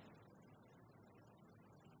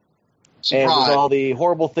 Surprise. And with all the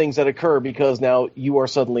horrible things that occur because now you are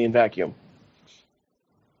suddenly in vacuum.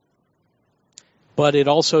 But it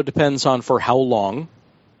also depends on for how long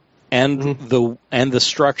and the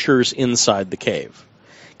structures inside the cave.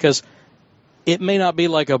 Because it may not be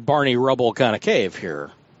like a Barney Rubble kind of cave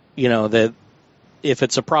here. That if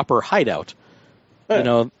it's a proper hideout,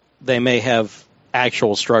 they may have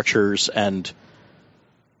actual structures and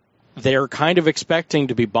they're kind of expecting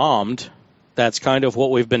to be bombed. That's kind of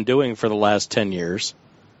what we've been doing for the last 10 years.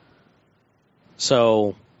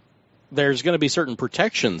 So there's going to be certain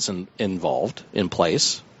protections involved in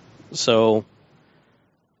place. So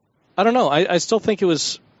I don't know. I still think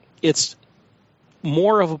it's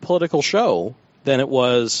more of a political show than it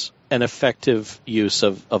was an effective use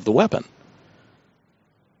of the weapon.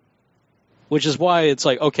 Which is why it's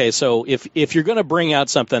like, okay, so if you're going to bring out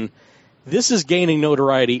something, this is gaining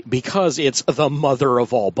notoriety because it's the mother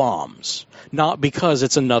of all bombs, not because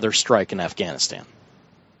it's another strike in Afghanistan.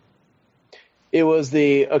 It was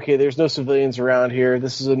there's no civilians around here.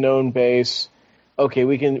 This is a known base. Okay,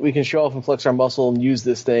 we can show off and flex our muscle and use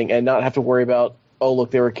this thing and not have to worry about, oh,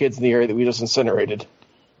 look, there were kids in the area that we just incinerated.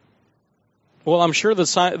 Well, I'm sure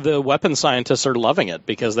the weapon scientists are loving it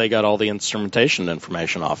because they got all the instrumentation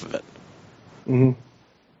information off of it. Mm-hmm.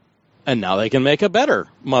 And now they can make a better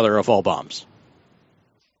mother of all bombs.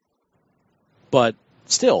 But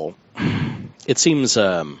still, it seems,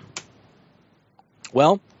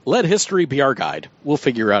 let history be our guide. We'll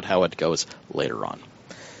figure out how it goes later on.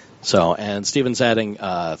 So, and Stephen's adding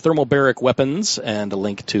thermobaric weapons and a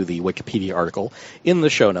link to the Wikipedia article in the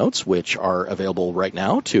show notes, which are available right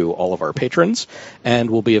now to all of our patrons and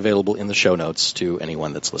will be available in the show notes to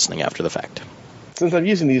anyone that's listening after the fact. Since I'm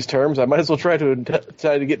using these terms, I might as well try to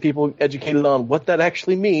get people educated on what that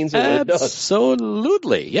actually means and what it does.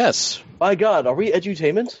 Absolutely, yes. By God, are we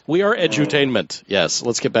edutainment? We are edutainment, yes.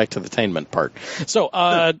 Let's get back to the tainment part. So,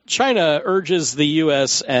 China urges the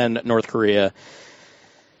U.S. and North Korea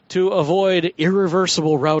To avoid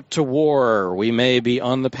irreversible route to war, we may be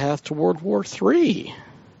on the path to World War III.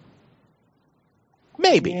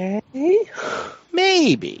 Maybe.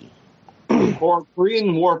 Maybe. Or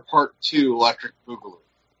Korean War Part 2, Electric Boogaloo.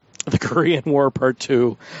 The Korean War Part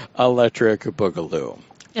 2, Electric Boogaloo.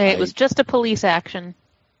 It was just a police action.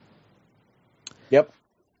 Yep.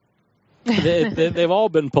 They've all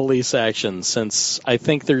been police actions since I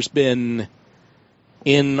think there's been,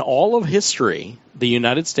 in all of history, the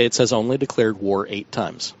United States has only declared war 8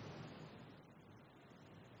 times.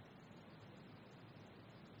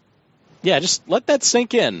 Yeah, just let that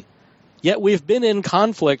sink in. Yet we've been in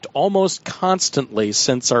conflict almost constantly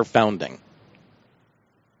since our founding.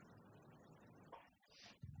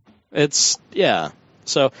 Yeah.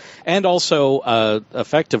 So, and also,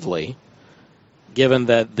 effectively, given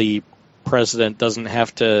that the president doesn't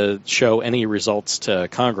have to show any results to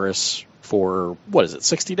Congress for,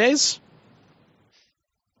 60 days?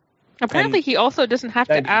 Apparently he also doesn't have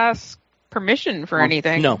to ask permission for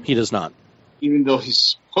anything. No, he does not. Even though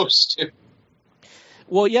he's supposed to.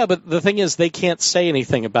 Well, yeah, but the thing is, they can't say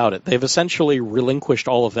anything about it. They've essentially relinquished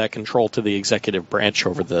all of that control to the executive branch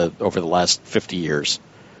over the last 50 years,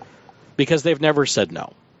 because they've never said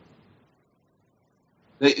no.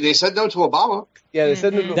 They said no to Obama. Yeah, they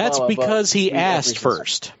said no to Obama. That's because he asked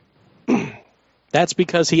first. That's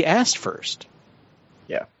because he asked first.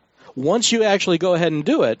 Yeah. Once you actually go ahead and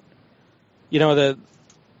do it,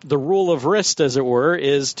 the rule of wrist, as it were,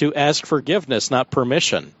 is to ask forgiveness, not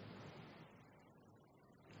permission.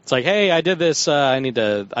 It's like, hey, I did this. I need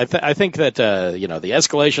to. I think that the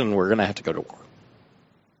escalation. We're going to have to go to war.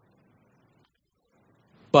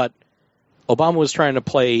 But Obama was trying to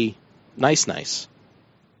play nice,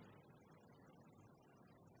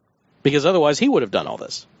 because otherwise he would have done all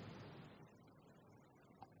this.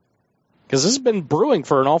 Because this has been brewing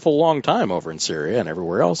for an awful long time over in Syria and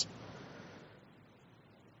everywhere else.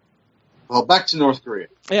 Well, back to North Korea.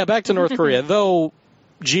 Yeah, back to North Korea. Though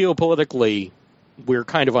geopolitically, we're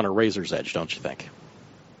kind of on a razor's edge, don't you think?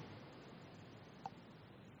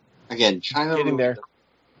 Again, China... Getting there.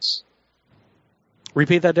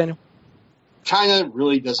 Repeat that, Daniel. China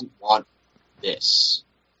really doesn't want this.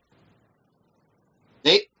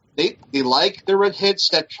 They like their redhead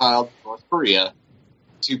stepchild, North Korea,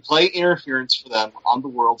 to play interference for them on the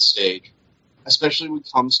world stage, especially when it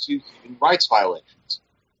comes to human rights violations.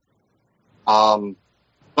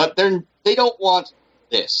 But they don't want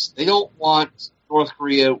this. They don't want North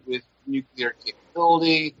Korea with nuclear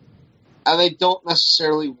capability, and they don't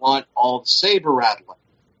necessarily want all the saber rattling.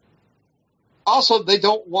 Also, they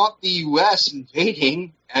don't want the U.S.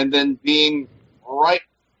 invading and then being right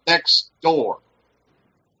next door.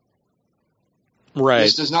 Right.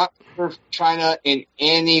 This does not serve China in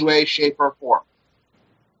any way, shape, or form.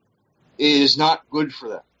 It is not good for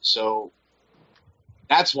them. So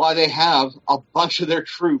that's why they have a bunch of their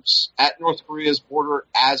troops at North Korea's border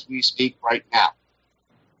as we speak right now.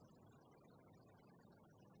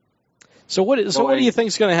 So what do you think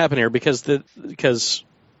is going to happen here? Because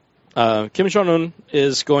Kim Jong-un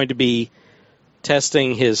is going to be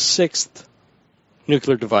testing his 6th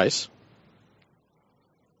nuclear device.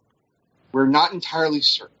 We're not entirely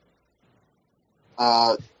certain.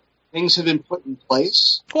 Things have been put in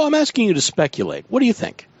place. Well, I'm asking you to speculate. What do you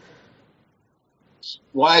think?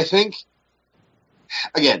 What I think,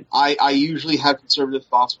 again, I usually have conservative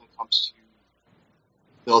thoughts when it comes to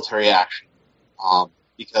military action,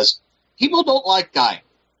 because people don't like dying.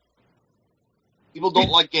 People don't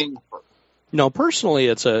like getting hurt. No, personally,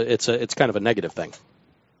 it's kind of a negative thing.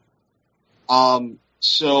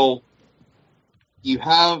 So you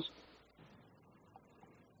have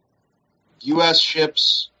U.S.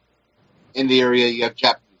 ships in the area. You have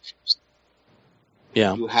Japanese ships.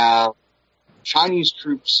 Yeah. You have Chinese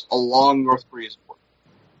troops along North Korea's border.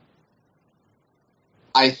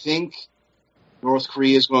 I think North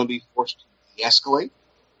Korea is going to be forced to de-escalate.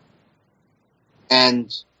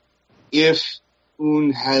 And if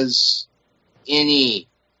Un has any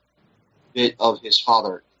bit of his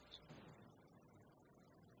father,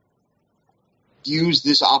 use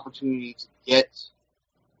this opportunity to get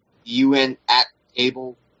the UN at the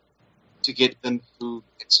table to get them food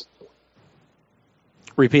and support.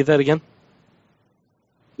 Repeat that again?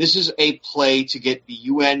 This is a play to get the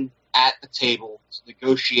UN at the table to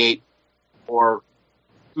negotiate for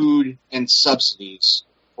food and subsidies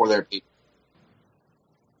for their people.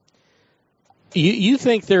 You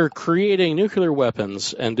think they're creating nuclear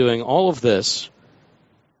weapons and doing all of this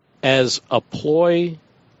as a ploy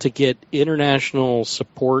to get international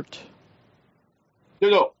support?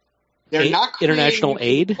 No. They're not creating international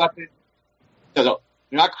aid? No. They're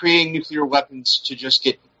not creating nuclear weapons to just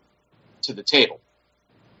get to the table.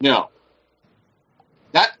 No.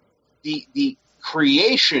 That the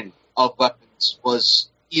creation of weapons was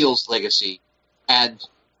Eel's legacy, and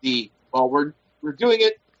we're doing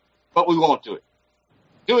it, but we won't do it.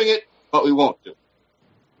 Doing it, but we won't do it.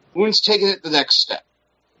 Moon's taking it the next step.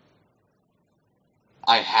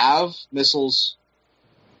 I have missiles.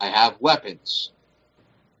 I have weapons.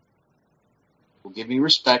 Will give me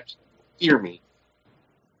respect, fear me.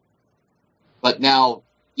 But now,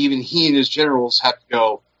 even he and his generals have to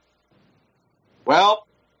go, well,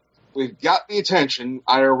 we've got the attention.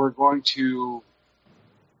 Either we're going to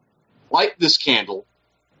light this candle,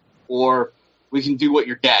 or we can do what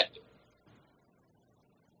your dad did.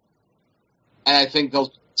 And I think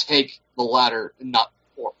they'll take the latter and not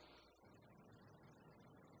the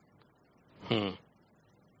former.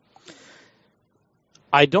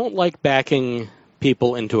 I don't like backing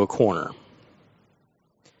people into a corner.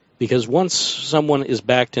 Because once someone is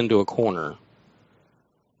backed into a corner,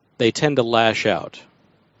 they tend to lash out,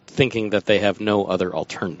 thinking that they have no other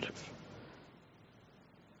alternative.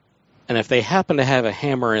 And if they happen to have a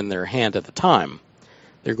hammer in their hand at the time,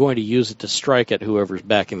 they're going to use it to strike at whoever's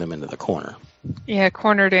backing them into the corner. Yeah,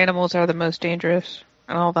 cornered animals are the most dangerous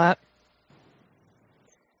and all that.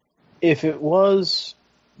 If it was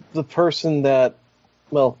the person that,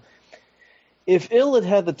 well, if Il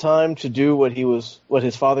had the time to do what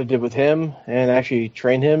his father did with him and actually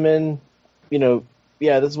train him in,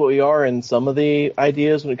 yeah, this is what we are in some of the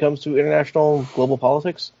ideas when it comes to international global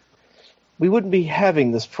politics, we wouldn't be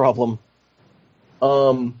having this problem.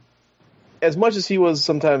 As much as he was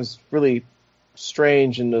sometimes really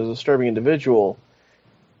strange and a disturbing individual,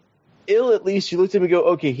 Il, at least you looked at him and go,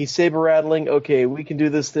 okay, he's saber-rattling, okay, we can do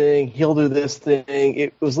this thing, he'll do this thing.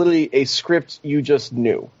 It was literally a script you just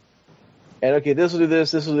knew. And, okay, this will do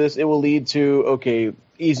this will do this, it will lead to, okay,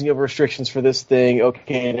 easing of restrictions for this thing,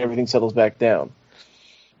 okay, and everything settles back down.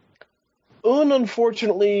 Un,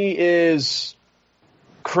 unfortunately, is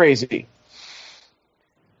crazy.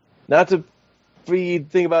 Not to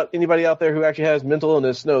think about anybody out there who actually has mental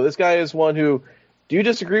illness. No, this guy is one who, do you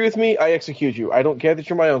disagree with me? I execute you. I don't care that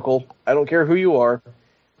you're my uncle. I don't care who you are.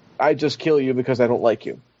 I just kill you because I don't like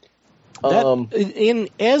you.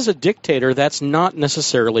 As a dictator, that's not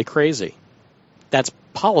necessarily crazy. That's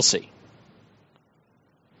policy.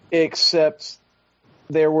 Except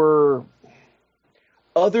there were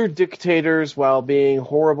other dictators, while being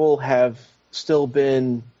horrible, have still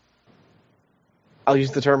been, I'll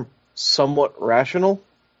use the term, somewhat rational.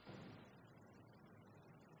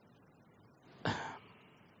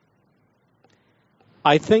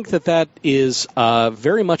 I think that is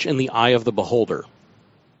very much in the eye of the beholder.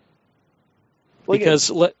 Well,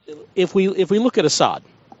 because if we look at Assad,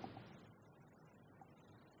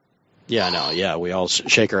 we all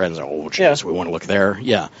shake our heads and say, oh, geez, we want to look there.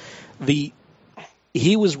 Yeah,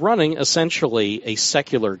 he was running essentially a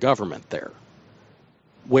secular government there,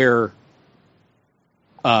 where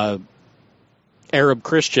Arab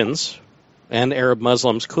Christians and Arab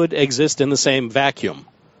Muslims could exist in the same vacuum.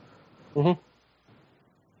 Mm-hmm.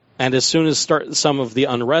 And as soon as some of the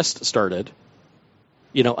unrest started,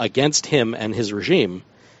 against him and his regime,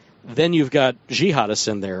 then you've got jihadists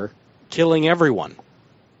in there killing everyone.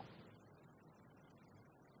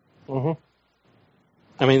 Mm-hmm.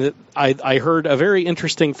 I mean, I heard a very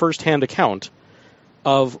interesting first-hand account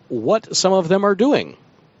of what some of them are doing.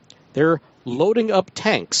 They're loading up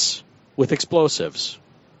tanks with explosives,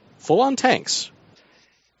 full-on tanks,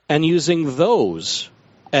 and using those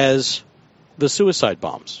as the suicide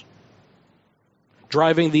bombs.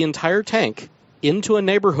 Driving the entire tank into a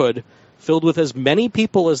neighborhood filled with as many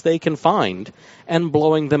people as they can find and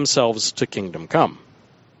blowing themselves to kingdom come.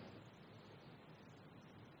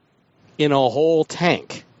 In a whole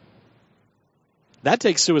tank. That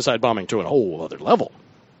takes suicide bombing to a whole other level.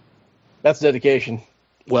 That's dedication.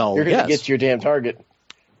 Well, you're going to get to your damn target.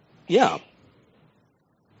 Yeah.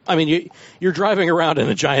 I mean, you're driving around in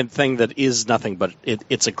a giant thing that is nothing but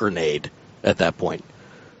it's a grenade at that point.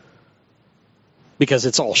 Because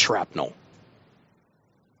it's all shrapnel.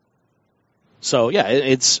 So, yeah,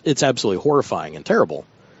 it's absolutely horrifying and terrible.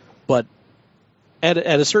 But at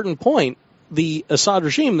a certain point, the Assad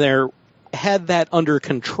regime there had that under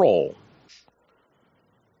control.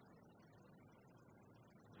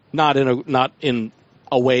 Not in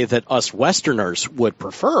a way that us Westerners would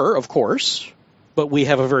prefer, of course, but we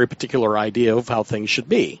have a very particular idea of how things should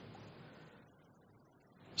be.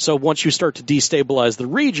 So once you start to destabilize the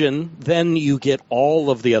region, then you get all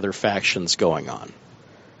of the other factions going on.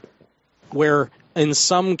 Where, in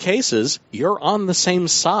some cases, you're on the same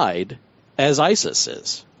side as ISIS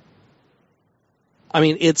is. I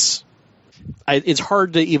mean, it's it's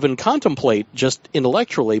hard to even contemplate just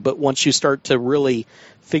intellectually, but once you start to really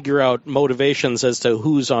figure out motivations as to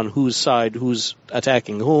who's on whose side, who's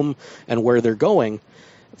attacking whom, and where they're going,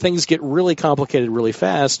 things get really complicated really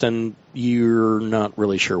fast, and you're not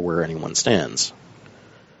really sure where anyone stands.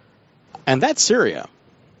 And that's Syria.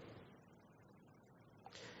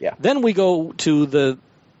 Yeah. Then we go to the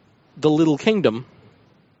little kingdom.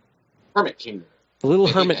 Hermit Kingdom. The little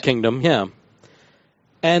hermit kingdom, yeah.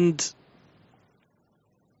 And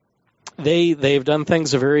they've done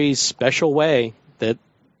things a very special way that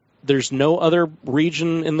there's no other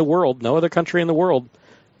region in the world, no other country in the world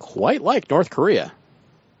quite like North Korea.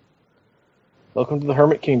 Welcome to the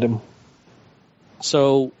Hermit Kingdom.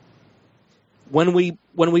 So when we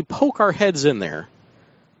poke our heads in there,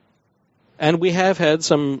 and we have had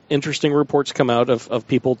some interesting reports come out of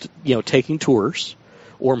people taking tours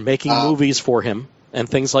or making movies for him and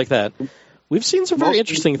things like that. We've seen some very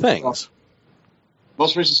interesting things.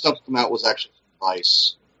 Most recent stuff to come out was actually from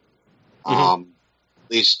Vice. Mm-hmm.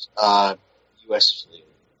 At least U.S. affiliate.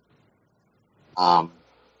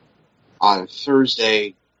 On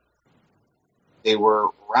Thursday, they were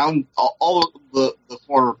around, all of the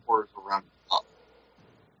foreign reporters were rounded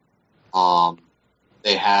up.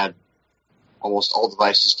 They had almost all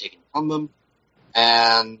devices taken from them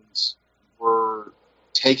and were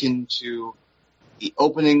taken to the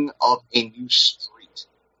opening of a new street.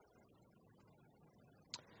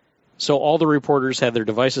 So all the reporters had their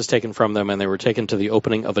devices taken from them and they were taken to the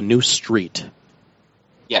opening of a new street.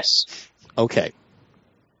 Yes. Okay.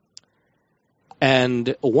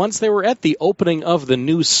 And once they were at the opening of the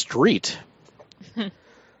new street,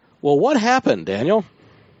 well, what happened, Daniel?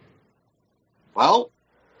 Well,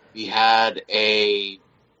 we had a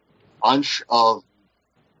bunch of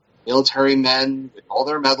military men with all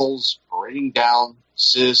their medals parading down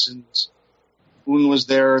citizens. Un was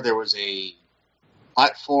there. There was a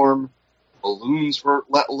platform. Balloons were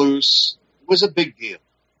let loose. It was a big deal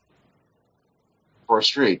for a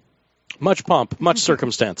street. Much pomp, much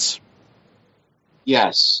circumstance.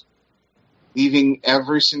 Yes. Leaving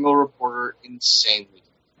every single reporter insanely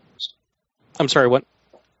confused. I'm sorry, what?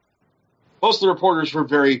 Most of the reporters were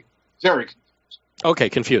very, very confused. Okay,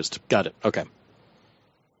 confused. Got it. Okay.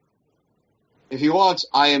 If you want,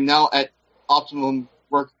 I am now at optimum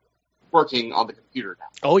working on the computer now.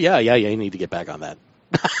 Oh, yeah, you need to get back on that.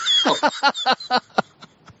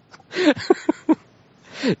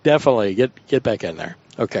 Definitely. Get back in there.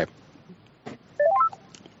 Okay.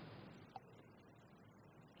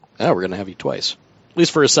 Now we're going to have you twice. At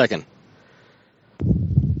least for a second.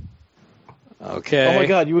 Okay. Oh my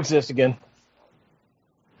god, you exist again.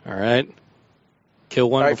 All right. Kill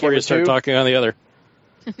one All right, before you start talking on the other.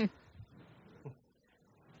 All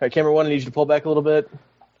right, camera one, I need you to pull back a little bit.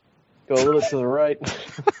 Go a little bit to the right.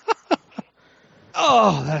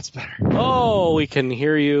 Oh, that's better. Oh, we can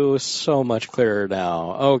hear you so much clearer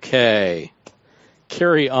now. Okay.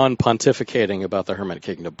 Carry on pontificating about the Hermit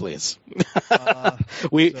Kingdom, please.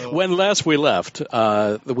 When last we left,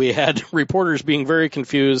 we had reporters being very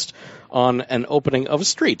confused on an opening of a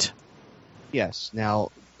street. Yes.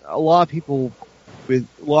 Now, a lot of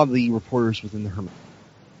the reporters within the Hermit,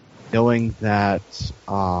 knowing that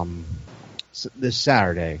this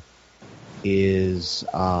Saturday is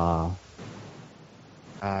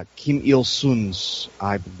Kim Il-sun's,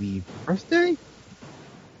 I believe, birthday?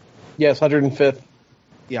 Yes, 105th.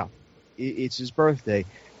 Yeah, it's his birthday.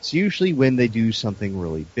 It's usually when they do something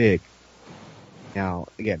really big. Now,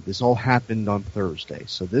 again, this all happened on Thursday,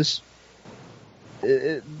 so this,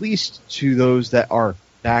 at least to those that are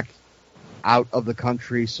back out of the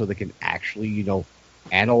country, so they can actually,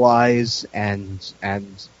 analyze and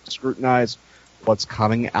scrutinize what's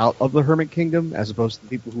coming out of the Hermit Kingdom, as opposed to the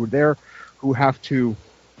people who are there, who have to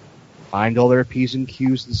find all their P's and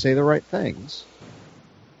Q's and say the right things.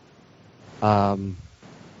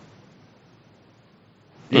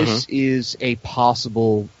 This is a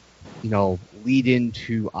possible, lead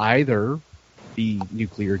into either the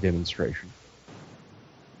nuclear demonstration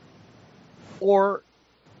or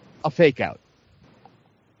a fake out.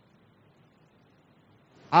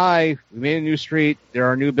 Hi, we made a new street. There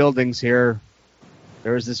are new buildings here.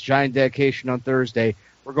 There was this giant dedication on Thursday.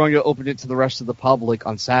 We're going to open it to the rest of the public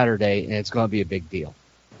on Saturday, and it's going to be a big deal.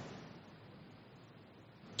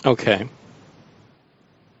 Okay.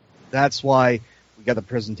 That's why we got the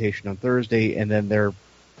presentation on Thursday, and then they're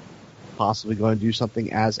possibly going to do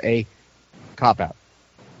something as a cop-out.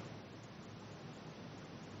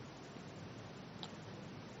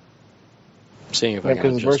 Seeing if I can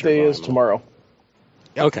Because his adjust birthday your is volume. tomorrow.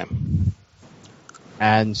 Okay.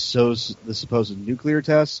 And so's the supposed nuclear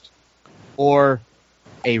test, or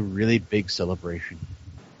a really big celebration.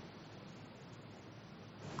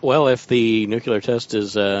 Well, if the nuclear test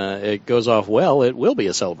it goes off well, it will be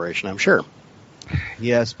a celebration, I'm sure.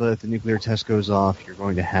 Yes, but if the nuclear test goes off, you're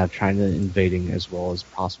going to have China invading as well as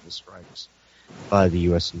possible strikes by the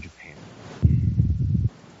U.S. and Japan.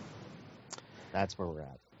 That's where we're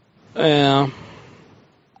at. Yeah.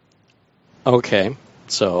 Okay.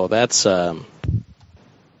 So that's not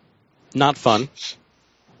fun.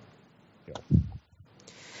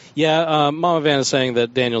 Yeah, Mama Van is saying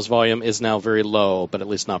that Daniel's volume is now very low, but at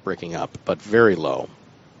least not breaking up, but very low.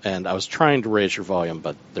 And I was trying to raise your volume,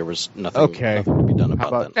 but there was nothing to be done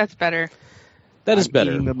about that. That's better. That is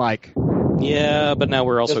better. Eating the mic. Yeah, but now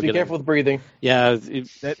we're also Just be careful with breathing. Yeah.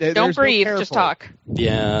 Don't breathe, just talk.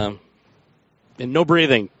 Yeah. And no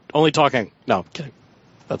breathing, only talking. No, I'm kidding.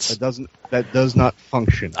 That does not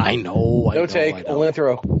function. I know. No take, only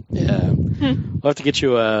throw. Yeah. We'll have to get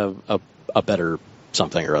you a better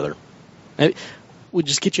something or other. We'll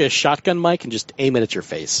just get you a shotgun mic and just aim it at your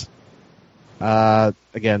face.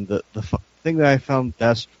 Again, the thing that I found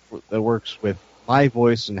best that works with my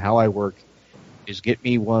voice and how I work is get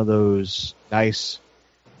me one of those nice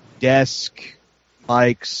desk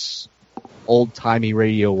mics, old-timey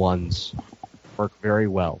radio ones. Work very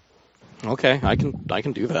well. Okay, I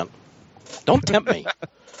can do that. Don't tempt me.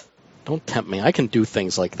 Don't tempt me. I can do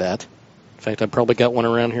things like that. In fact, I probably got one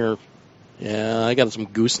around here. Yeah, I got some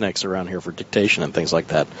goosenecks around here for dictation and things like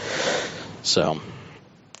that. So,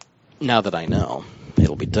 now that I know,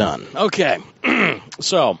 it'll be done. Okay,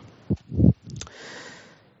 so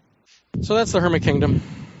that's the Hermit Kingdom.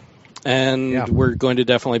 And we're going to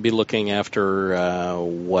definitely be looking after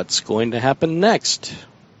what's going to happen next.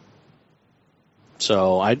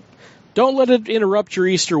 So I don't let it interrupt your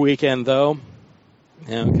Easter weekend, though,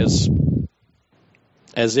 because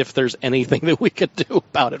as if there's anything that we could do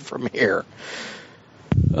about it from here.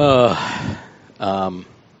 And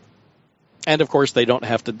of course, they don't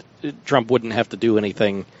have to. Trump wouldn't have to do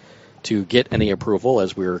anything to get any approval,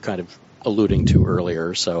 as we were kind of alluding to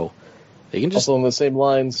earlier. So they can just also on the same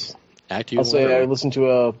lines. I'll say I listened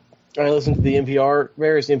to the various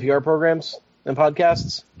NPR programs and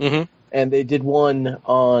podcasts. Mm-hmm. And they did one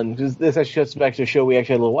on, because this actually gets back to a show we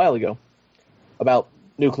actually had a little while ago, about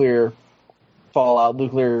nuclear fallout,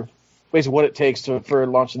 basically what it takes for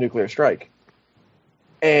launch a nuclear strike.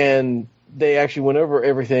 And they actually went over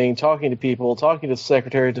everything, talking to people, talking to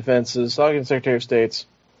Secretary of Defenses, talking to Secretary of States,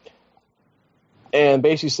 and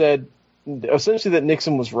basically said, essentially, that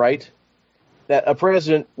Nixon was right, that a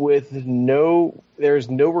president with there's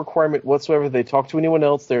no requirement whatsoever that they talk to anyone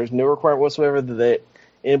else, there's no requirement whatsoever that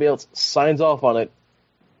anybody else signs off on it.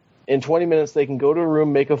 In 20 minutes, they can go to a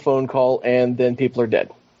room, make a phone call, and then people are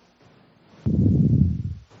dead.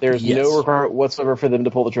 There's no requirement whatsoever for them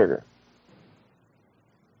to pull the trigger.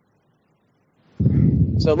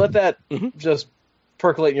 So let that just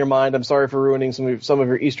percolate in your mind. I'm sorry for ruining some of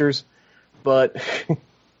your Easters, but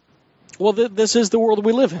well, this is the world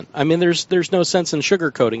we live in. I mean, there's no sense in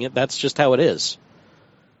sugarcoating it. That's just how it is.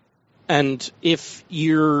 And if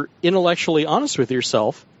you're intellectually honest with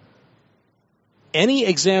yourself, any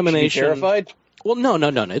examination... Should be terrified? Well, no.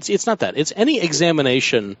 It's not that. It's any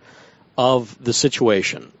examination of the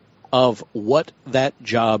situation, of what that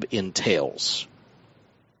job entails,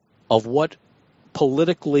 of what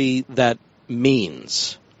politically that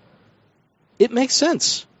means. It makes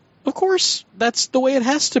sense. Of course, that's the way it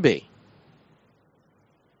has to be.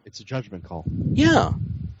 It's a judgment call. Yeah.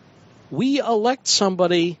 We elect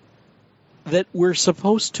somebody that we're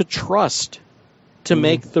supposed to trust to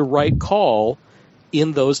make the right call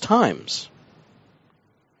in those times.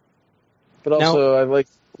 But also, I like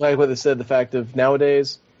what they said, the fact of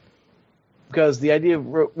nowadays, because the idea of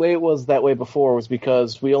the way it was that way before was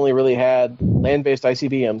because we only really had land-based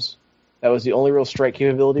ICBMs. That was the only real strike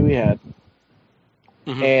capability we had.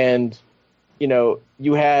 Mm-hmm. And,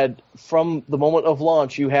 you had, from the moment of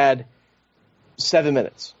launch, you had 7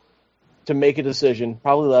 minutes to make a decision,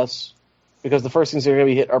 probably less, because the first things that are going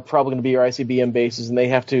to be hit are probably going to be your ICBM bases, and they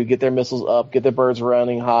have to get their missiles up, get their birds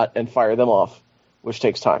running hot, and fire them off, which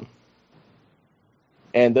takes time.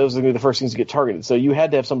 And those are going to be the first things to get targeted. So you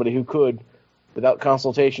had to have somebody who could, without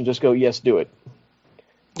consultation, just go, yes, do it.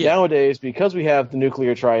 Yeah. Nowadays, because we have the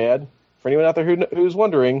nuclear triad, for anyone out there who's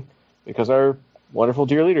wondering, because our wonderful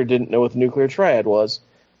dear leader didn't know what the nuclear triad was,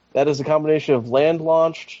 that is a combination of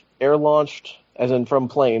land-launched, air-launched, as in from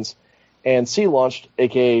planes, and sea-launched,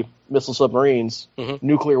 a.k.a. missile submarines,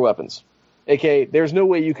 nuclear weapons. A.k.a. there's no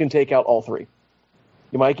way you can take out all three.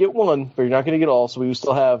 You might get one, but you're not going to get all, so we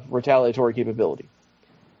still have retaliatory capability.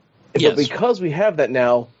 Yes. But because we have that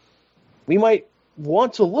now, we might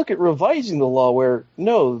want to look at revising the law where,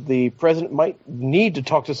 no, the president might need to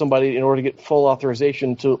talk to somebody in order to get full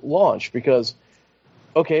authorization to launch because,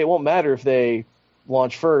 okay, it won't matter if they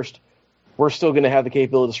launch first. We're still going to have the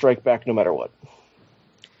capability to strike back no matter what.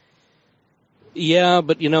 Yeah,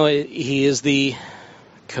 but, he is the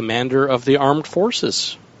commander of the armed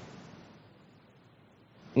forces.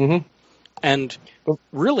 Mm-hmm. And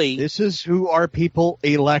really... This is who our people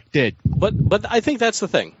elected. But I think that's the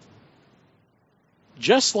thing.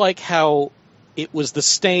 Just like how it was the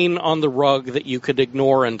stain on the rug that you could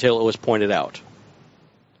ignore until it was pointed out.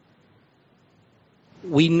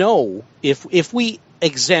 We know, if we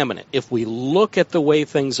examine it, if we look at the way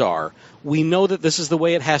things are, we know that this is the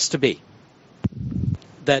way it has to be.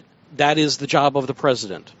 That is the job of the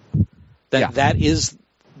president. That is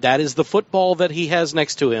the football that he has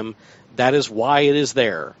next to him. That is why it is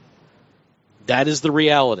there. That is the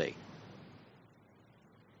reality.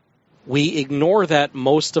 We ignore that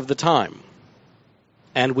most of the time.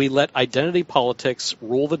 And we let identity politics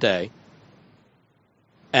rule the day.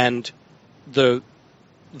 And the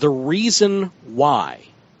reason why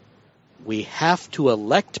we have to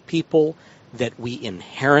elect people that we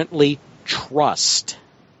inherently trust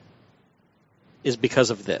is because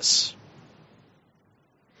of this.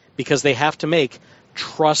 Because they have to make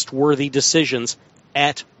trustworthy decisions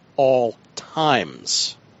at all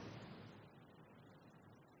times.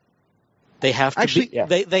 They have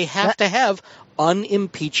to they have to have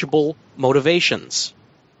unimpeachable motivations.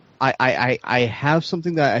 I have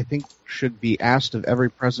something that I think should be asked of every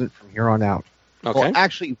president from here on out. Okay. Well,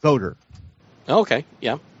 actually, voter. Okay,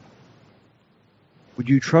 yeah. Would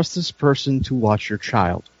you trust this person to watch your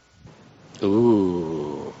child?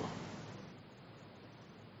 Ooh.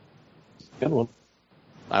 Good one.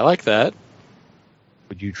 I like that.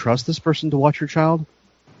 Would you trust this person to watch your child?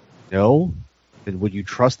 No? Then would you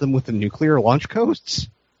trust them with the nuclear launch codes?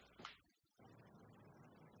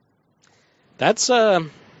 That's,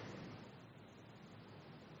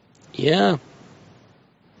 yeah.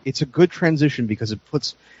 It's a good transition because it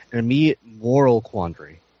puts an immediate moral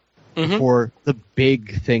quandary for the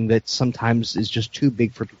big thing that sometimes is just too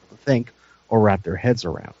big for people to think or wrap their heads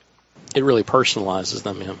around. It really personalizes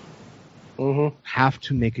them, yeah. Mm-hmm. Have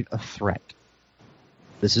to make it a threat.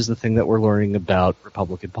 This is the thing that we're learning about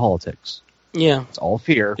Republican politics. Yeah. It's all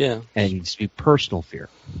fear, yeah. And it needs to be personal fear.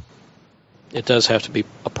 It does have to be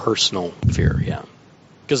a personal fear, yeah.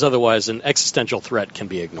 Because otherwise an existential threat can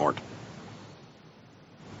be ignored.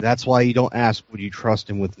 That's why you don't ask, would you trust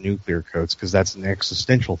him with nuclear codes? Because that's an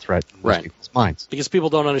existential threat in most people's minds. Because people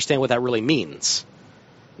don't understand what that really means.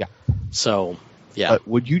 Yeah. So, yeah. But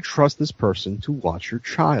would you trust this person to watch your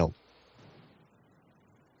child?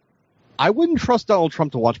 I wouldn't trust Donald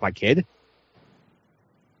Trump to watch my kid.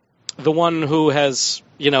 The one who has,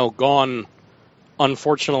 gone,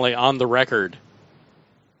 unfortunately, on the record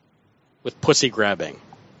with pussy grabbing.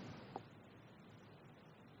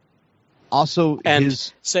 Also, and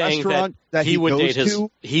his saying that he would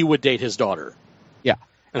date his daughter. Yeah.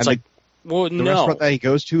 And it's well, the restaurant that he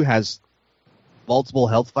goes to has multiple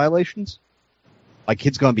health violations. My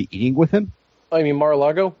kid's going to be eating with him. Oh, you mean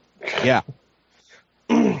Mar-a-Lago? Yeah.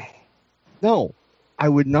 No, I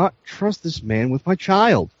would not trust this man with my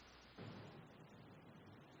child.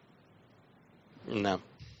 No.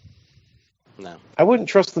 I wouldn't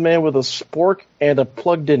trust the man with a spork and a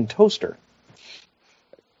plugged-in toaster.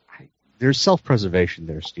 There's self-preservation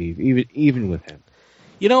there, Steve, even with him.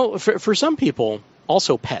 For some people,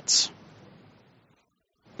 also pets.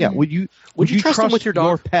 Yeah, would you trust him with your dog?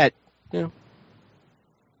 Your pet? Yeah.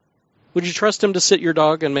 Would you trust him to sit your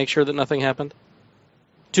dog and make sure that nothing happened?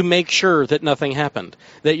 To make sure that nothing happened,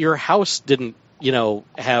 that your house didn't,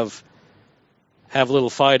 have little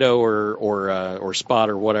Fido or Spot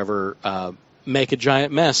or whatever make a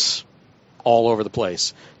giant mess all over the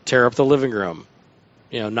place, tear up the living room,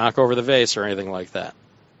 knock over the vase or anything like that.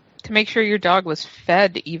 To make sure your dog was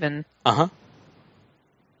fed, even.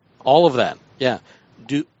 All of that, yeah.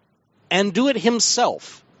 Do it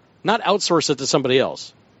himself, not outsource it to somebody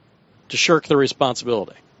else to shirk the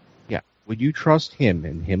responsibility. Would you trust him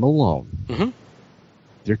and him alone,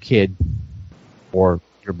 your kid, or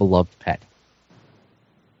your beloved pet?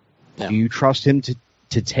 Yeah. Do you trust him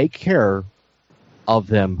to take care of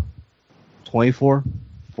them 24,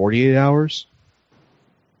 48 hours?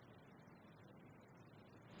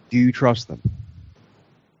 Do you trust them?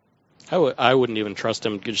 I wouldn't even trust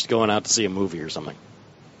him just going out to see a movie or something.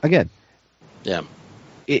 Again. Yeah.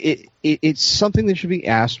 It's something that should be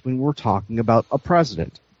asked when we're talking about a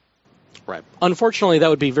president. Right. Unfortunately, that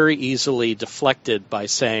would be very easily deflected by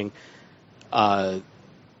saying, but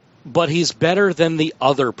he's better than the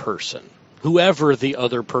other person. whoever the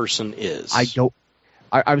other person is.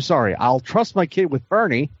 I'm sorry. I'll trust my kid with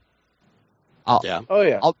Bernie. Yeah. Oh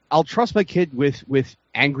yeah. I'll trust my kid with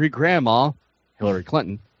angry grandma, Hillary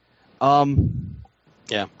Clinton.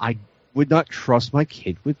 Yeah. I would not trust my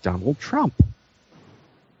kid with Donald Trump.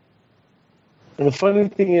 And the funny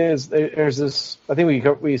thing is, there's this. I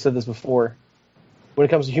think we said this before. When it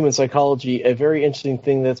comes to human psychology, a very interesting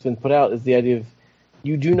thing that's been put out is the idea of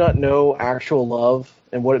you do not know actual love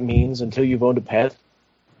and what it means until you've owned a pet.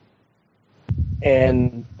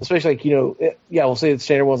 And especially, like, we'll say the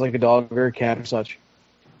standard one's like a dog or a cat or such.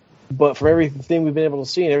 But from everything we've been able to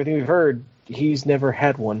see and everything we've heard, he's never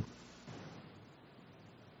had one.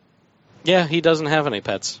 Yeah, he doesn't have any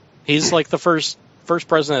pets. He's like the first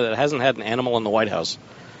president that hasn't had an animal in the White House.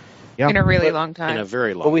 Yeah. In a really long time. In a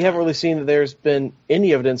very long But we time. haven't really seen that there's been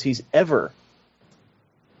any evidence he's ever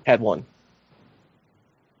had one.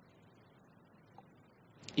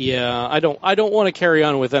 Yeah, I don't want to carry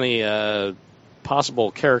on with any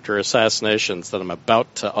possible character assassinations that I'm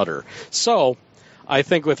about to utter. So, I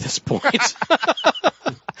think with this point,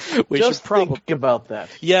 we Just should probably think about that.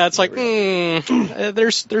 Yeah, it's like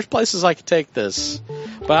there's places I could take this,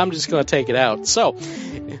 but I'm just going to take it out. So,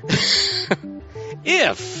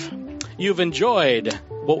 if you've enjoyed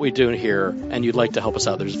what we do here and you'd like to help us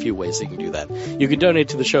out, there's a few ways that you can do that. You can donate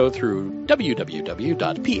to the show through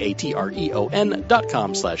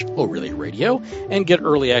www.patreon.com/OReallyRadio and get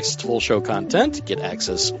early access to full show content, get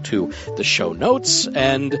access to the show notes,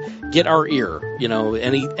 and get our ear.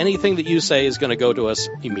 Anything that you say is going to go to us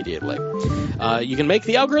immediately. You can make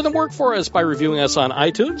the algorithm work for us by reviewing us on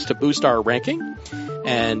iTunes to boost our ranking,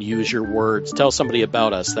 and use your words. Tell somebody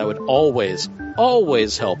about us. That would always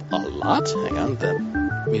help a lot. Hang on, the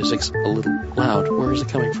music's a little loud. Where is it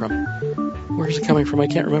coming from? I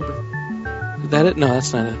can't remember. Is that it? No,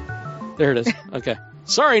 that's not it. There it is. Okay.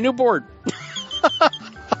 Sorry, new board.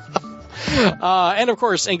 And of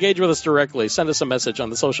course, engage with us directly. Send us a message on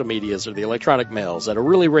the social medias or the electronic mails at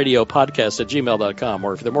O'ReillyRadioPodcast@gmail.com,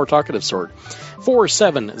 or if they're more talkative sort,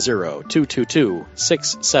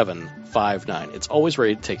 470-222-6759. It's always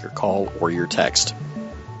ready to take your call or your text.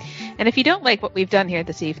 And if you don't like what we've done here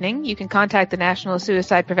this evening, you can contact the National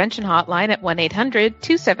Suicide Prevention Hotline at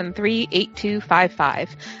 1-800-273-8255.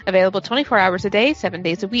 Available 24 hours a day, 7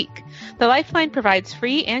 days a week. The Lifeline provides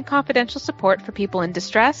free and confidential support for people in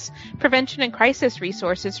distress, prevention and crisis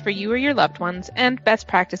resources for you or your loved ones, and best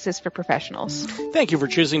practices for professionals. Thank you for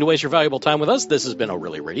choosing to waste your valuable time with us. This has been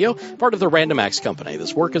O'Reilly Radio, part of the Random Acts Company.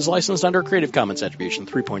 This work is licensed under Creative Commons Attribution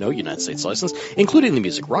 3.0 United States license, including the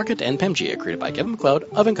music Rocket and Pangea, created by Kevin MacLeod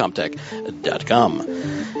of Incompetech.com.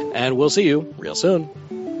 And we'll see you real soon.